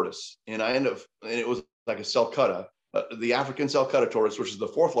for a tortoise. And and it was like a sulcutta, the African sulcutta tortoise, which is the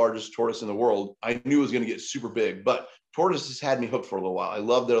 4th largest tortoise in the world. I knew it was going to get super big, but tortoises had me hooked for a little while. I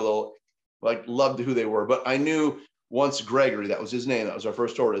loved loved who they were, but I knew once Gregory, that was his name, that was our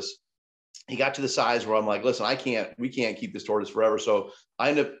first tortoise, he got to the size where I'm like, listen, we can't keep this tortoise forever. So I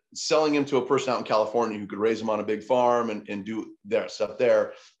ended up selling him to a person out in California who could raise him on a big farm and do their stuff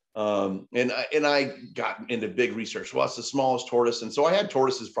there. And I got into big research. What's the smallest tortoise? And so I had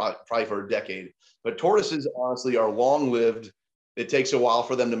tortoises probably for a decade, but tortoises honestly are long lived. It takes a while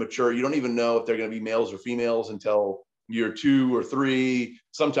for them to mature. You don't even know if they're going to be males or females until year 2 or 3,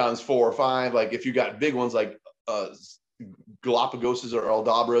 sometimes 4 or 5. Like if you got big ones like Galapagoses or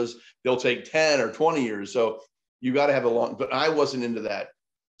Aldabras, they'll take 10 or 20 years. So you got to have a long, but I wasn't into that.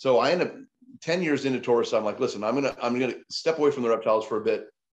 So I ended up 10 years into Taurus. I'm like, listen, I'm going to step away from the reptiles for a bit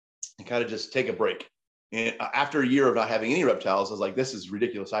and kind of just take a break. And after a year of not having any reptiles, I was like, this is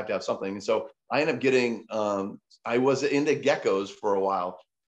ridiculous. I have to have something. And so I ended up getting, I was into geckos for a while.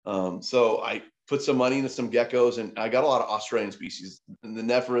 So I put some money into some geckos, and I got a lot of Australian species. And the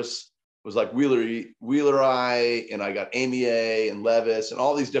Nephrus was like Wheeleri, and I got Amia and Levis and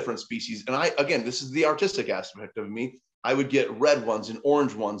all these different species. And again, this is the artistic aspect of me. I would get red ones and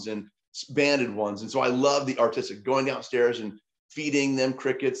orange ones and banded ones. And so I love the artistic, going downstairs and feeding them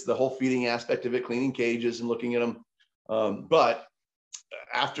crickets, the whole feeding aspect of it, cleaning cages and looking at them. But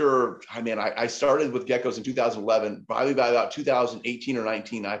after, I started with geckos in 2011, probably by about 2018 or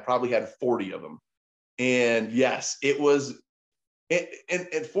 19, I probably had 40 of them. And yes, it was,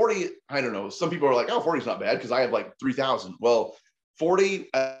 and 40, I don't know, some people are like, oh, 40 is not bad because I have like 3,000. Well, 40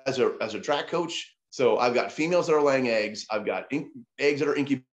 as a track coach. So I've got females that are laying eggs. I've got eggs that are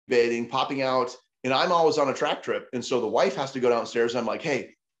incubating, popping out, and I'm always on a track trip. And so the wife has to go downstairs. And I'm like,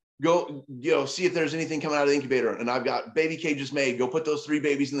 hey, go, see if there's anything coming out of the incubator. And I've got baby cages made. Go put those 3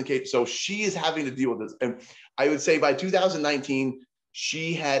 babies in the cage. So she is having to deal with this. And I would say by 2019,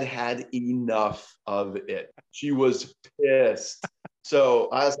 she had enough of it. She was pissed. So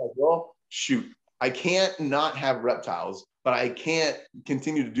I was like, well, shoot, I can't not have reptiles, but I can't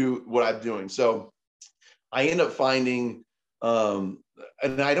continue to do what I'm doing. So I end up finding, and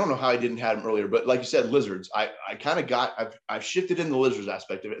I don't know how I didn't have them earlier, but like you said, lizards. I kind of I've shifted in the lizards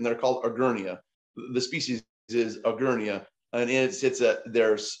aspect of it, and they're called Agurnia. The species is Agurnia, and there's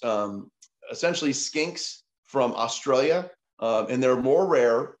essentially skinks from Australia, and they're more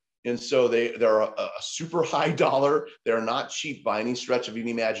rare, and so they're a super high dollar. They're not cheap by any stretch of the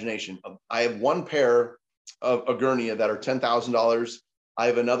imagination. I have one pair of Agurnia that are $10,000. I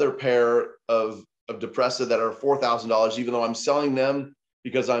have another pair of Depressa that are $4,000, even though I'm selling them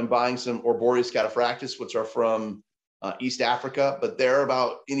because I'm buying some Orboreus cataphractus, which are from East Africa, but they're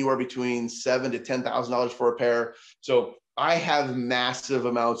about anywhere between $7,000 to $10,000 for a pair. So I have massive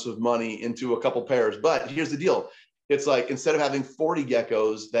amounts of money into a couple pairs. But here's the deal. It's like, instead of having 40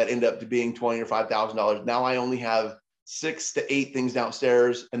 geckos that end up to being $20,000 or $5,000, now I only have 6 to 8 things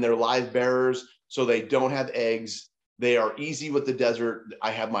downstairs, and they're live bearers. So they don't have eggs. They are easy with the desert. I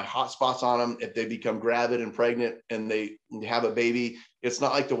have my hot spots on them. If they become gravid and pregnant and they have a baby, it's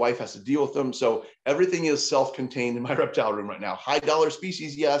not like the wife has to deal with them. So everything is self-contained in my reptile room right now. High dollar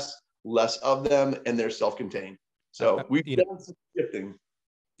species, yes, less of them, and they're self-contained. So we've done some shifting.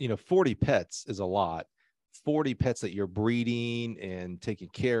 40 pets is a lot. 40 pets that you're breeding and taking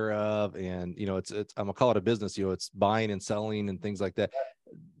care of. And, it's I'm gonna call it a business, it's buying and selling and things like that.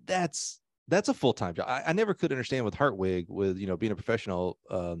 That's a full-time job. I never could understand with Hartwig, with, being a professional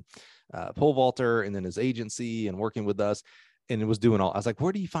pole vaulter, and then his agency and working with us, and it was doing all, I was like,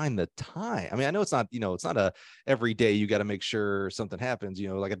 where do you find the time? I mean, I know it's not, it's not a every day you got to make sure something happens,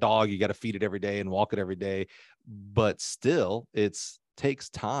 like a dog, you got to feed it every day and walk it every day, but still takes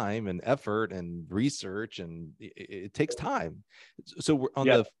time and effort and research, and it takes time. So we're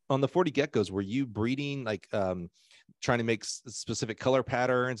on the 40 geckos, were you breeding like, trying to make specific color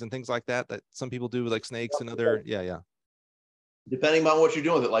patterns and things like that some people do with like snakes and other, depending on what you're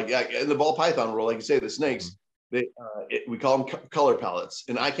doing with it, like in the ball python world, like you say, the snakes, we call them color palettes,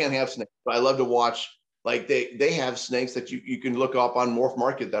 and I can't have snakes, but I love to watch, like they have snakes that you can look up on Morph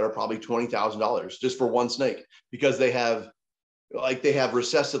Market that are probably $20,000 just for one snake, because they have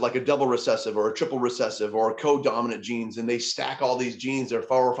recessive, like a double recessive or a triple recessive or co-dominant genes, and they stack all these genes. There are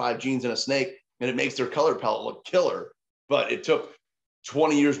 4 or 5 genes in a snake, and it makes their color palette look killer. But it took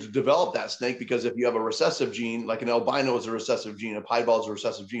 20 years to develop that snake, because if you have a recessive gene, like an albino is a recessive gene, a piebald is a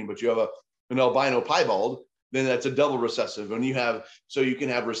recessive gene, but you have an albino piebald, then that's a double recessive. And you can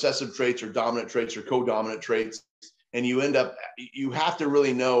have recessive traits or dominant traits or co-dominant traits. And you have to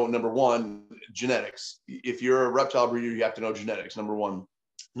really know, number one, genetics. If you're a reptile breeder, you have to know genetics, number one.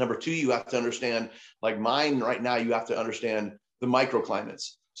 Number two, you have to understand, like mine right now, you have to understand the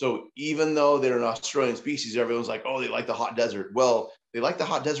microclimates. So even though they're an Australian species, everyone's like, oh, they like the hot desert. Well, they like the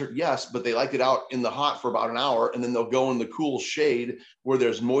hot desert, yes, but they like it out in the hot for about an hour, and then they'll go in the cool shade where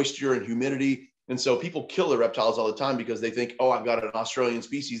there's moisture and humidity. And so people kill their reptiles all the time because they think, oh, I've got an Australian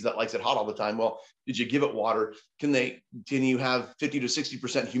species that likes it hot all the time. Well, did you give it water? Can you have 50 to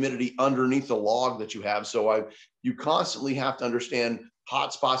 60% humidity underneath the log that you have? So you constantly have to understand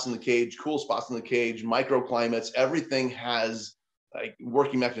hot spots in the cage, cool spots in the cage, microclimates. Everything has like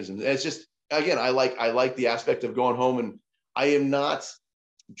working mechanisms. And it's just, again, I like the aspect of going home, and I am not,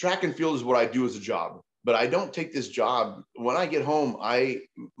 track and field is what I do as a job, but I don't take this job. When I get home, I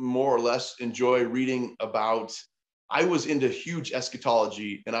more or less enjoy reading about, I was into huge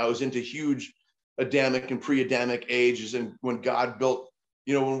eschatology, and I was into huge Adamic and pre-Adamic ages. And when God built,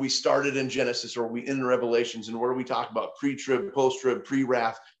 when we started in Genesis, or we in Revelations, and where we talk about pre-trib, post-trib,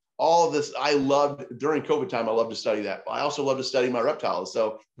 pre-wrath, all of this, I loved during COVID time. I love to study that. I also love to study my reptiles.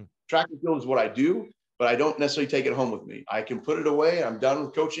 So track and field is what I do, but I don't necessarily take it home with me. I can put it away. I'm done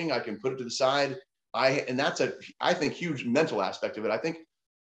with coaching. I can put it to the side. And that's I think, huge mental aspect of it. I think,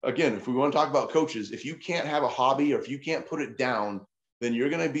 again, if we want to talk about coaches, if you can't have a hobby, or if you can't put it down, then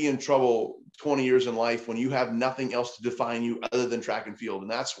you're going to be in trouble 20 years in life when you have nothing else to define you other than track and field. And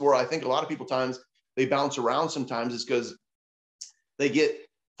that's where I think a lot of people times they bounce around sometimes, is because they get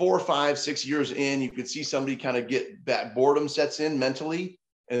 4, 5, 6 years in. You could see somebody kind of get that boredom sets in mentally,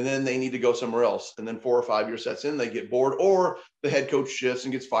 and then they need to go somewhere else. And then 4 or 5 years sets in, they get bored, or the head coach shifts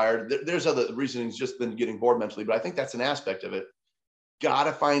and gets fired. There's other reasons just than getting bored mentally, but I think that's an aspect of it. Got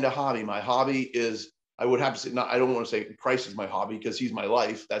to find a hobby. My hobby is, I would have to say, I don't want to say Christ is my hobby, because he's my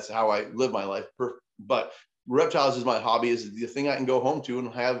life. That's how I live my life. But reptiles is my hobby, is the thing I can go home to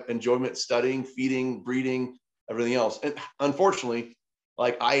and have enjoyment studying, feeding, breeding, everything else. And unfortunately,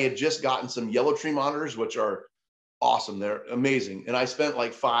 like, I had just gotten some yellow tree monitors, which are awesome. They're amazing. And I spent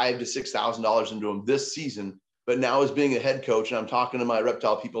like $5,000 to $6,000 into them this season. But now, as being a head coach, and I'm talking to my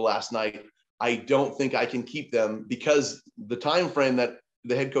reptile people last night, I don't think I can keep them, because the time frame that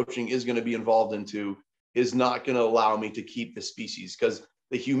the head coaching is going to be involved into is not going to allow me to keep the species, because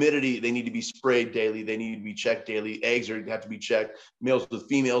the humidity, they need to be sprayed daily. They need to be checked daily. Eggs have to be checked. Males with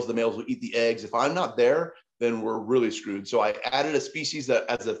females, the males will eat the eggs. If I'm not there, then we're really screwed. So I added a species that,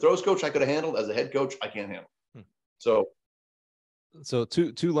 as a throws coach, I could have handled. As a head coach, I can't handle. So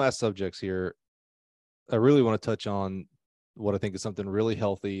two last subjects here. I really want to touch on what I think is something really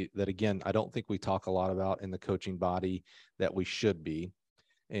healthy that, again, I don't think we talk a lot about in the coaching body that we should be.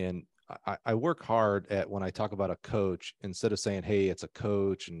 And I work hard at, when I talk about a coach, instead of saying, hey, it's a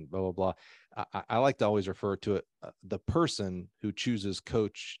coach and blah, blah, blah, I like to always refer to it, the person who chooses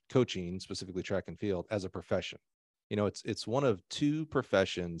coaching, specifically track and field, as a profession. It's one of two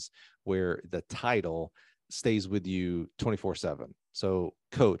professions where the title stays with you 24/7. So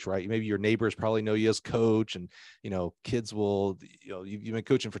coach, right? Maybe your neighbors probably know you as coach, and, kids will, you've been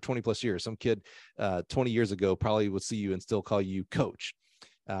coaching for 20 plus years. Some kid 20 years ago probably would see you and still call you coach.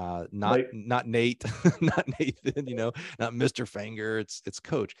 Not Nate, not Nathan, not Mr. Fanger. It's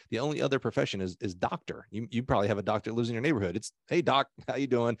coach. The only other profession is doctor. You probably have a doctor that lives in your neighborhood. It's, hey doc, how you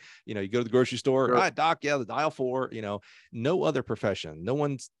doing? You go to the grocery store. Sure. All right, doc. Yeah, the dial 4, no other profession. No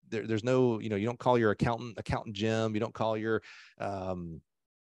one's there. There's no, you don't call your accountant Jim. You don't call your, I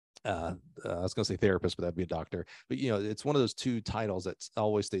was going to say therapist, but that'd be a doctor. But, it's one of those two titles that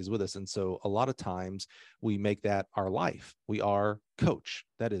always stays with us. And so a lot of times we make that our life. We are coach.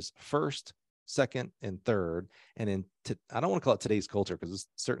 That is first, second, and third. And I don't want to call it today's culture, because this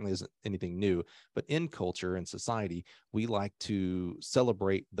certainly isn't anything new, but in culture and society, we like to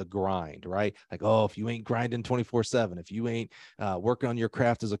celebrate the grind, right? Like, oh, if you ain't grinding 24/7, if you ain't working on your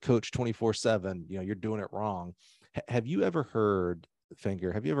craft as a coach 24/7, you're doing it wrong. Have you ever heard,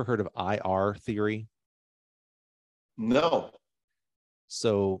 Finger, have you ever heard of IR theory? No.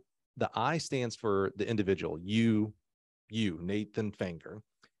 So the I stands for the individual, you, Nathan Finger,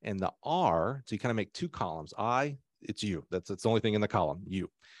 and the R, so you kind of make two columns. I, it's you. That's the only thing in the column, you,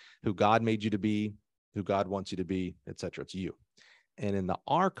 who God made you to be, who God wants you to be, etc. It's you. And in the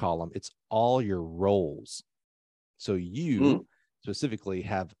R column, it's all your roles. So you specifically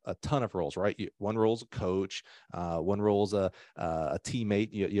have a ton of roles, right? One role is a coach, one role is a teammate.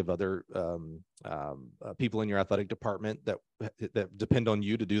 You have other people in your athletic department that depend on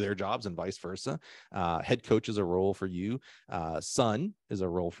you to do their jobs, and vice versa. Head coach is a role for you. Son is a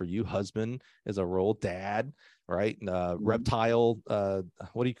role for you. Husband is a role. Dad, right? Reptile.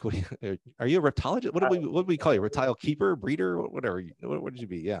 What do you? Are you a reptilologist? What do we call you? Reptile keeper, breeder, whatever. What did you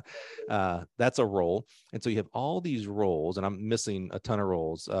be? Yeah, that's a role. And so you have all these roles, and I'm missing a ton of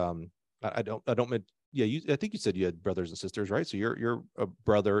roles. I don't. Yeah, I think you said you had brothers and sisters, right? So your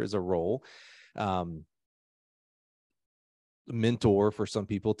brother is a role. Mentor for some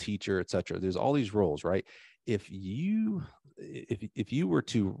people, teacher, etc. There's all these roles, right? If you were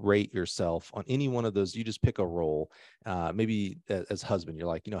to rate yourself on any one of those, you just pick a role. Maybe as husband, you're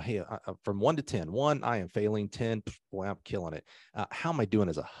like, hey, from 1 to 10, 1, I am failing. 10, boy, I'm killing it. How am I doing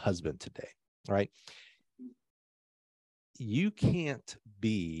as a husband today? Right? You can't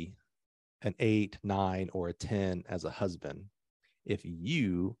be an 8, 9, or a 10 as a husband if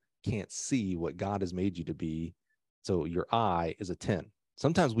you can't see what God has made you to be. So your I is a 10.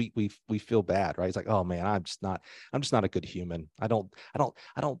 Sometimes we feel bad, right? It's like, oh man, I'm just not a good human.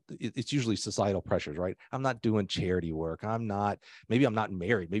 It's usually societal pressures, right? I'm not doing charity work. Maybe I'm not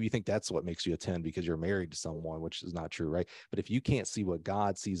married. Maybe you think that's what makes you a 10 because you're married to someone, which is not true, right? But if you can't see what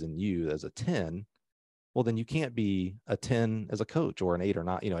God sees in you as a 10, well, then you can't be a 10 as a coach or an 8 or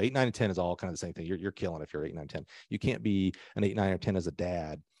not. 8, 9, and 10 is all kind of the same thing. You're killing if you're 8, 9, 10. You can't be an 8, 9, or 10 as a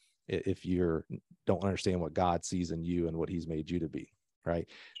dad if you don't understand what God sees in you and what he's made you to be. Right.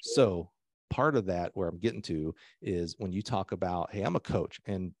 So part of that where I'm getting to is when you talk about, hey, I'm a coach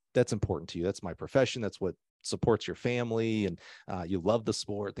and that's important to you. That's my profession. That's what supports your family and you love the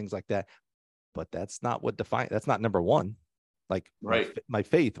sport, things like that. But that's not that's not number one. Like right. my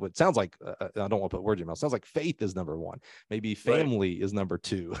faith, what sounds like, I don't want to put words in your mouth. Sounds like faith is number one. Maybe family is number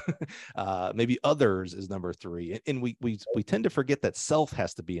two. Maybe others is number three. And we tend to forget that self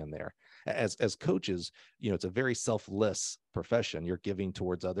has to be in there. As coaches, it's a very selfless profession. You're giving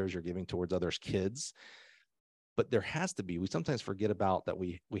towards others. You're giving towards others' kids. But there has to be, we sometimes forget about that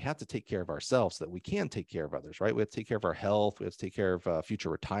we have to take care of ourselves so that we can take care of others, right? We have to take care of our health. We have to take care of future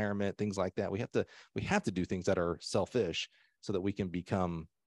retirement, things like that. We have to do things that are selfish so that we can become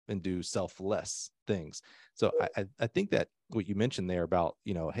and do selfless things. So I think that what you mentioned there about,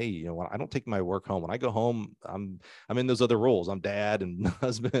 hey, when I don't take my work home, when I go home, I'm in those other roles. I'm dad and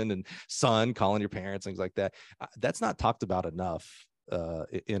husband and son, calling your parents, things like that. That's not talked about enough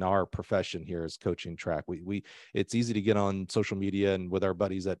in our profession here as coaching track. It's easy to get on social media and with our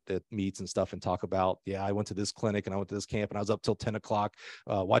buddies at meets and stuff and talk about, yeah, I went to this clinic and I went to this camp and I was up till 10 o'clock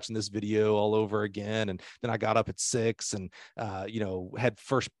watching this video all over again. And then I got up at 6 and, had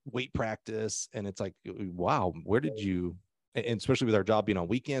first weight practice. And it's like, wow, where did you, and especially with our job being on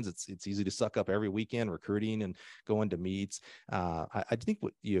weekends, it's easy to suck up every weekend recruiting and going to meets. I think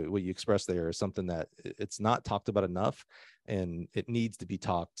what you expressed there is something that it's not talked about enough, and it needs to be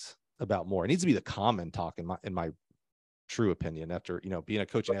talked about more. It needs to be the common talk in my true opinion. After being a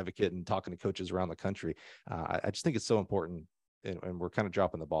coaching advocate and talking to coaches around the country, I just think it's so important, and we're kind of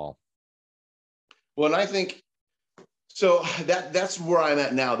dropping the ball. Well, and I think. So that's where I'm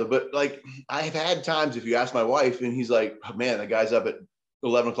at now. But like I've had times, if you ask my wife, and he's like, oh, man, the guy's up at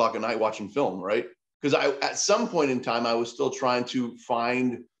 11 o'clock at night watching film, right? Because at some point in time, I was still trying to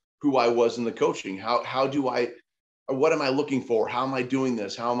find who I was in the coaching. What am I looking for? How am I doing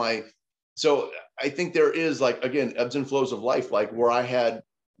this? So I think there is, like, again, ebbs and flows of life, like where I had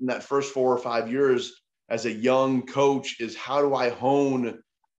in that first 4 or 5 years as a young coach is how do I hone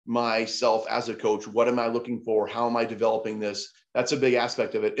myself as a coach? What am I looking for? How am I developing this? That's a big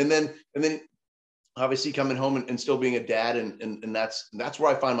aspect of it. And then obviously coming home and still being a dad. And that's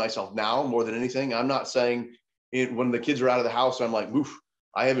where I find myself now more than anything. I'm not saying when the kids are out of the house, I'm like, oof,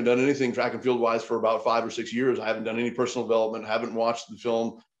 I haven't done anything track and field wise for about 5 or 6 years. I haven't done any personal development, haven't watched the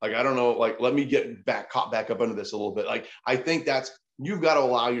film. Like, I don't know, like, let me get caught back up under this a little bit. Like, I think you've got to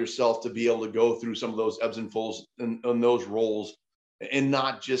allow yourself to be able to go through some of those ebbs and flows in those roles and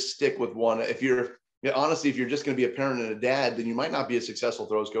not just stick with one. Honestly, if you're just going to be a parent and a dad, then you might not be a successful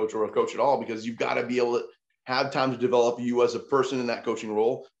throws coach or a coach at all, because you've got to be able to have time to develop you as a person in that coaching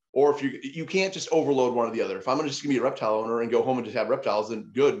role. Or if you can't just overload one or the other. If I'm going to just be a reptile owner and go home and just have reptiles, then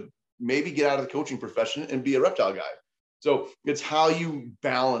good, maybe get out of the coaching profession and be a reptile guy. So it's how you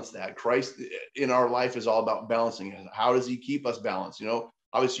balance that. Christ in our life is all about balancing it. How does he keep us balanced?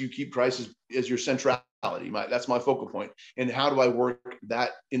 Obviously you keep Christ as your centrality. That's my focal point. And how do I work that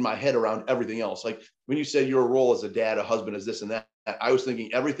in my head around everything else? Like when you said your role as a dad, a husband, as this and that, I was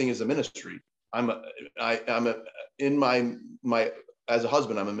thinking everything is a ministry. As a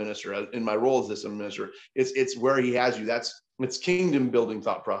husband, I'm a minister. In my role as this, I'm a minister. It's where he has you. It's kingdom building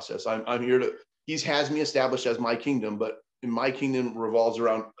thought process. I'm here he has me established as my kingdom, but in my kingdom revolves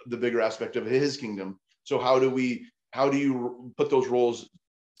around the bigger aspect of his kingdom. So how do you put those roles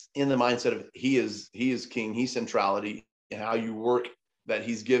in the mindset of he is king, he's centrality, and how you work that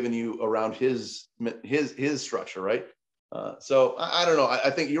he's given you around his structure, right? So I don't know. I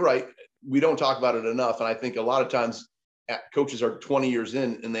think you're right. We don't talk about it enough, and I think a lot of times coaches are 20 years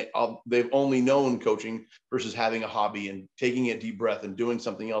in and they've only known coaching versus having a hobby and taking a deep breath and doing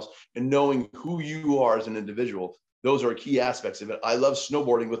something else and knowing who you are as an individual. Those are key aspects of it. I love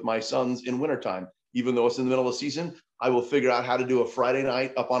snowboarding with my sons in wintertime. Even though it's in the middle of the season, I will figure out how to do a Friday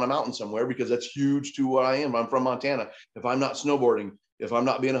night up on a mountain somewhere, because that's huge to what I am. I'm from Montana. If I'm not snowboarding, if I'm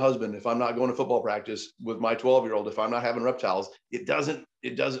not being a husband, if I'm not going to football practice with my 12-year-old, if I'm not having reptiles,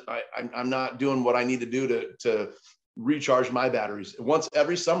 I'm not doing what I need to do to recharge my batteries.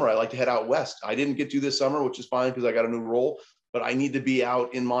 Every summer, I like to head out west. I didn't get to this summer, which is fine because I got a new role. but I need to be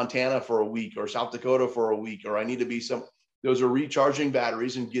out in Montana for a week or South Dakota for a week, or I need to be those are recharging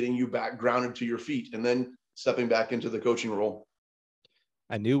batteries and getting you back grounded to your feet and then stepping back into the coaching role.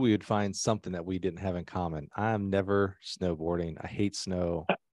 I knew we would find something that we didn't have in common. I'm never snowboarding. I hate snow.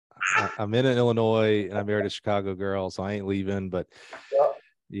 I'm in Illinois and I married a Chicago girl, so I ain't leaving, but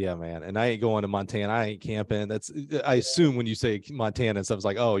yeah, man. And I ain't going to Montana. I ain't camping. I assume when you say Montana and stuff, it's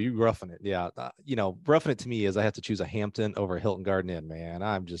like, oh, you roughing it. Yeah. Roughing it to me is I have to choose a Hampton over a Hilton Garden Inn, man.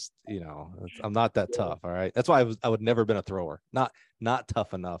 I'm just, I'm not that tough. All right. That's why I would never been a thrower. Not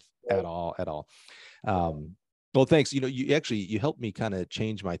tough enough at all. Well, thanks. You helped me kind of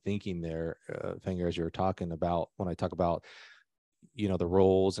change my thinking there, Finger, as you were talking about when I talk about, the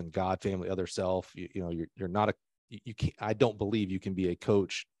roles and God, family, other self. You're not you can't. I don't believe you can be a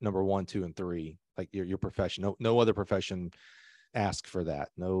coach number 1, 2, and 3, like your profession. No other profession ask for that.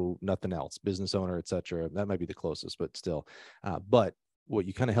 No, nothing else. Business owner, etc. That might be the closest, but still. But what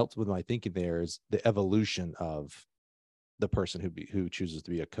you kind of helped with my thinking there is the evolution of the person who chooses to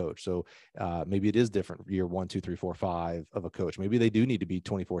be a coach. So maybe it is different year 1, 2, 3, 4, 5 of a coach. Maybe they do need to be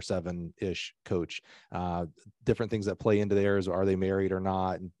 24/7 ish coach. Different things that play into theirs. Are they married or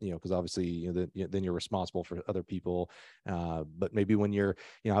not? And, because obviously then you're responsible for other people. But maybe when you're,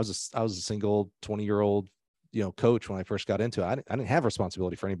 I was a single 20-year-old, coach when I first got into it. I didn't have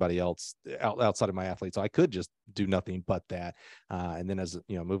responsibility for anybody else outside of my athletes. So I could just do nothing but that. And then as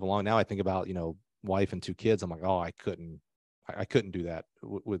move along, now I think about, wife and 2 kids. I'm like, oh, I couldn't do that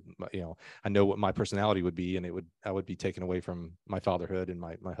with I know what my personality would be, and I would be taken away from my fatherhood and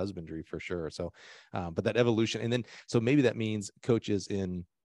my husbandry for sure. So, but that evolution, and then, so maybe that means coaches in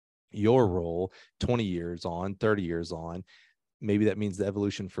your role, 20 years on, 30 years on, maybe that means the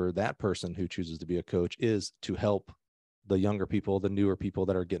evolution for that person who chooses to be a coach is to help the younger people, the newer people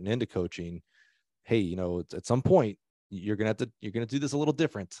that are getting into coaching. Hey, at some point you're going to do this a little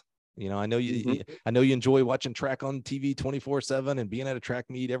different. I know you enjoy watching track on TV 24/7 and being at a track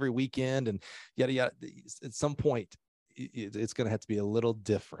meet every weekend and yada, yada. At some point, it's going to have to be a little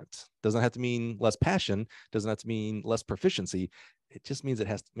different. Doesn't have to mean less passion. Doesn't have to mean less proficiency. It just means it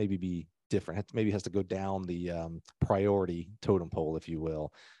has to maybe be different. Maybe has to go down the priority totem pole, if you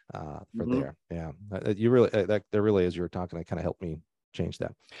will, for there. Yeah, there really, as you were talking, it kind of helped me change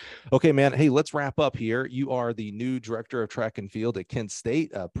that. Okay, man. Hey, let's wrap up here. You are the new director of track and field at Kent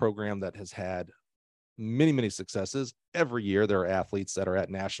State, a program that has had many, many successes. Every year there are athletes that are at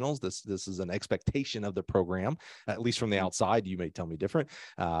nationals. This is an expectation of the program, at least from the outside. You may tell me different,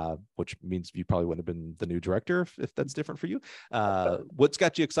 which means you probably wouldn't have been the new director if that's different for you. What's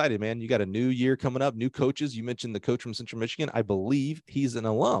got you excited, man? You got a new year coming up, new coaches. You mentioned the coach from Central Michigan. I believe he's an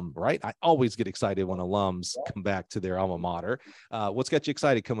alum, right? I always get excited when alums come back to their alma mater. What's got you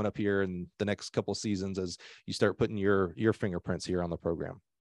excited coming up here in the next couple of seasons as you start putting your fingerprints here on the program?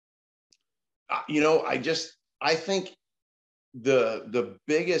 I think the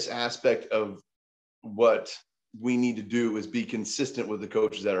biggest aspect of what we need to do is be consistent with the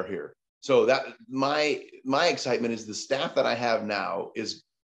coaches that are here. So that my excitement is the staff that I have now is,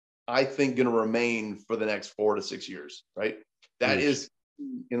 I think, going to remain for the next 4 to 6 years, right? That is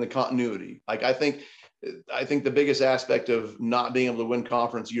in the continuity. Like, I think the biggest aspect of not being able to win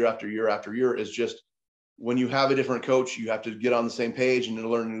conference year after year after year is just, when you have a different coach, you have to get on the same page and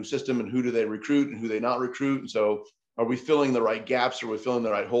learn a new system, and who do they recruit and who they not recruit. And so are we filling the right gaps? Are we filling the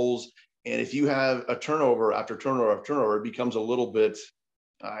right holes? And if you have a turnover after turnover after turnover, it becomes a little bit,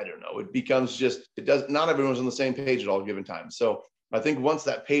 I don't know, it becomes just, not everyone's on the same page at all given time. So I think once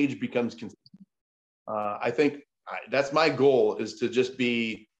that page becomes consistent, I think that's my goal, is to just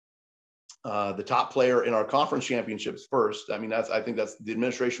be the top player in our conference championships first. I mean, I think that's the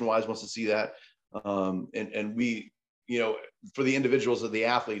administration wise wants to see that. And we, for the individuals of the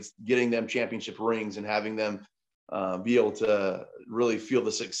athletes, getting them championship rings and having them be able to really feel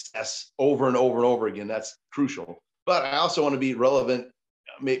the success over and over and over again, that's crucial. But I also want to be relevant,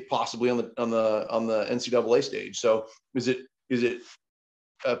 possibly on the NCAA stage. So is it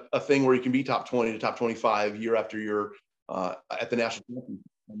a thing where you can be top 20 to top 25 year after year at the national championship?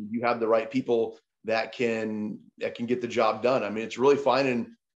 I mean, you have the right people that can get the job done. I mean, it's really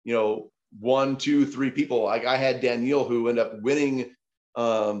finding, 1, 2, 3 people. Like, I had Danielle, who ended up winning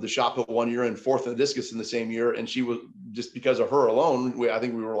the shot put one year and 4th in the discus in the same year. And she was, just because of her alone, I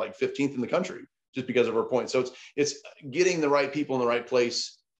think we were like 15th in the country just because of her points. So it's getting the right people in the right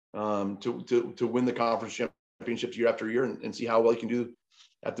place to win the conference championships year after year and see how well you can do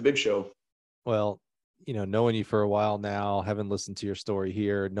at the big show. Well, knowing you for a while now, having listened to your story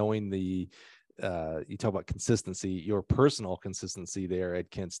here, knowing you talk about consistency, your personal consistency there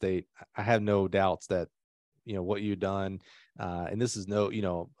at Kent State, I have no doubts that, what you've done, And this is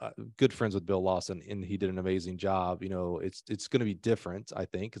good friends with Bill Lawson, and he did an amazing job. It's going to be different, I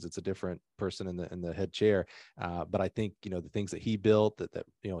think, because it's a different person in the head chair. But I think, the things that he built that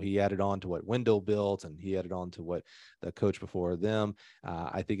he added on to what Wendell built, and he added on to what the coach before them.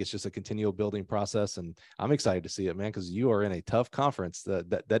 I think it's just a continual building process, and I'm excited to see it, man, because you are in a tough conference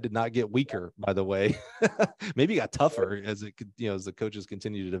that did not get weaker, by the way. Maybe it got tougher as the coaches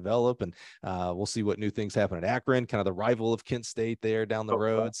continue to develop, and we'll see what new things happen at Akron, kind of the rival of Kent State there down the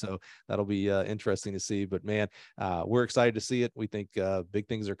road. So that'll be interesting to see. But man, we're excited to see it. We think big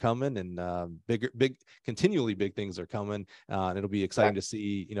things are coming, and continually big things are coming, and it'll be exciting to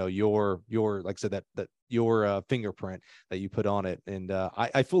see your like I said, that your fingerprint that you put on it. And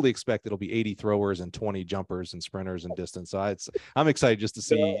I fully expect it'll be 80 throwers and 20 jumpers and sprinters and distance. So I'm excited just to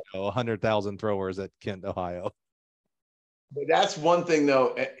see 100,000 throwers at Kent, Ohio. But that's one thing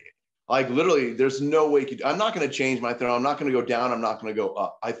though. Like literally, there's no way I'm not going to change my throw. I'm not going to go down. I'm not going to go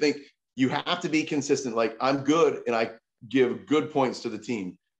up. I think you have to be consistent. Like I'm good and I give good points to the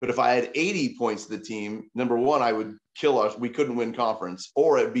team. But if I had 80 points to the team, number one, I would kill us. We couldn't win conference,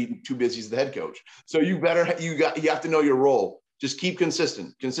 or I'd be too busy as the head coach. So you have to know your role. Just keep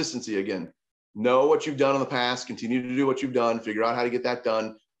consistent. Consistency again. Know what you've done in the past. Continue to do what you've done. Figure out how to get that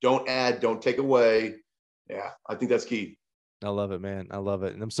done. Don't add. Don't take away. Yeah, I think that's key. I love it, man. I love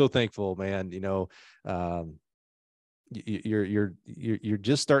it. And I'm so thankful, man. You're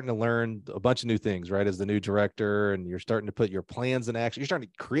just starting to learn a bunch of new things, right? As the new director, and you're starting to put your plans in action. You're starting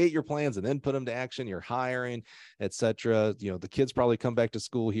to create your plans and then put them to action. You're hiring, etc. The kids probably come back to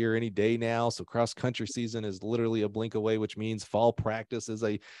school here any day now. So cross country season is literally a blink away, which means fall practice is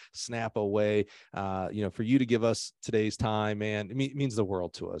a snap away. For you to give us today's time, man, it means the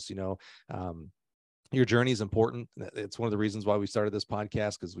world to us. Your journey is important. It's one of the reasons why we started this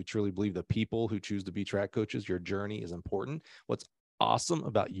podcast, because we truly believe the people who choose to be track coaches, your journey is important. What's awesome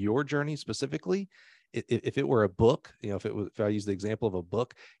about your journey specifically, if it were a book, if I use the example of a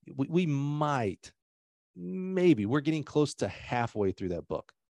book, we maybe we're getting close to halfway through that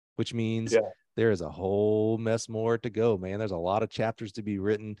book, which means there is a whole mess more to go, man. There's a lot of chapters to be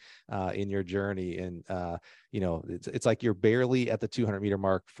written in your journey. And, it's like you're barely at the 200 meter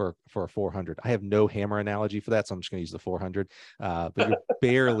mark for a 400. I have no hammer analogy for that, so I'm just going to use the 400. But you're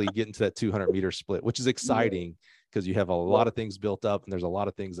barely getting to that 200 meter split, which is exciting because you have a lot of things built up, and there's a lot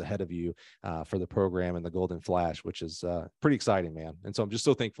of things ahead of you for the program and the Golden Flash, which is pretty exciting, man. And so I'm just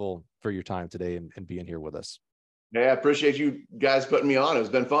so thankful for your time today and being here with us. Yeah, I appreciate you guys putting me on. It's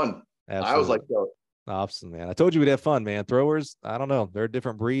been fun. Absolutely. I was like, awesome, man. I told you we'd have fun, man. Throwers, I don't know. They're a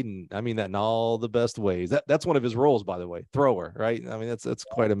different breed, and I mean that in all the best ways. That's one of his roles, by the way, thrower, right? I mean, that's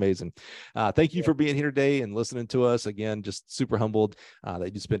quite amazing. Thank you for being here today and listening to us. Again, just super humbled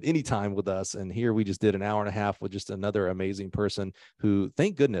that you spent any time with us. And here we just did an hour and a half with just another amazing person who,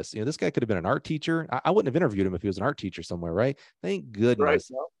 thank goodness, this guy could have been an art teacher. I wouldn't have interviewed him if he was an art teacher somewhere, right? Thank goodness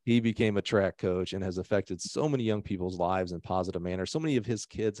he became a track coach and has affected so many young people's lives in positive manner. So many of his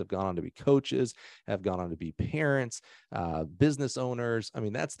kids have gone on to be coaches, have gone on to be parents, business owners. I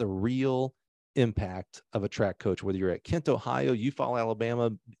mean, that's the real impact of a track coach, whether you're at Kent, Ohio, Eufaula,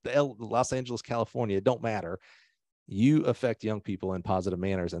 Alabama, Los Angeles, California, it don't matter. You affect young people in positive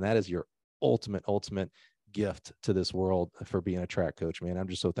manners. And that is your ultimate gift to this world for being a track coach, man. I'm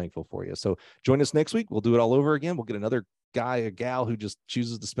just so thankful for you. So join us next week. We'll do it all over again. We'll get another guy or gal who just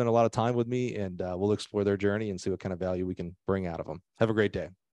chooses to spend a lot of time with me, and we'll explore their journey and see what kind of value we can bring out of them. Have a great day.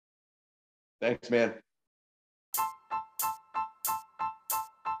 Thanks, man.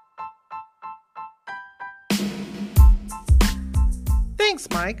 Thanks,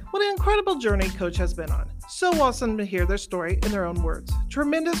 Mike. What an incredible journey Coach has been on. So awesome to hear their story in their own words.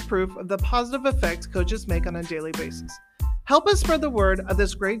 Tremendous proof of the positive effects coaches make on a daily basis. Help us spread the word of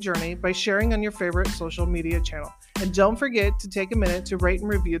this great journey by sharing on your favorite social media channel. And don't forget to take a minute to rate and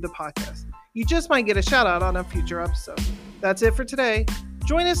review the podcast. You just might get a shout out on a future episode. That's it for today.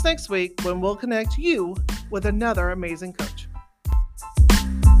 Join us next week when we'll connect you with another amazing coach.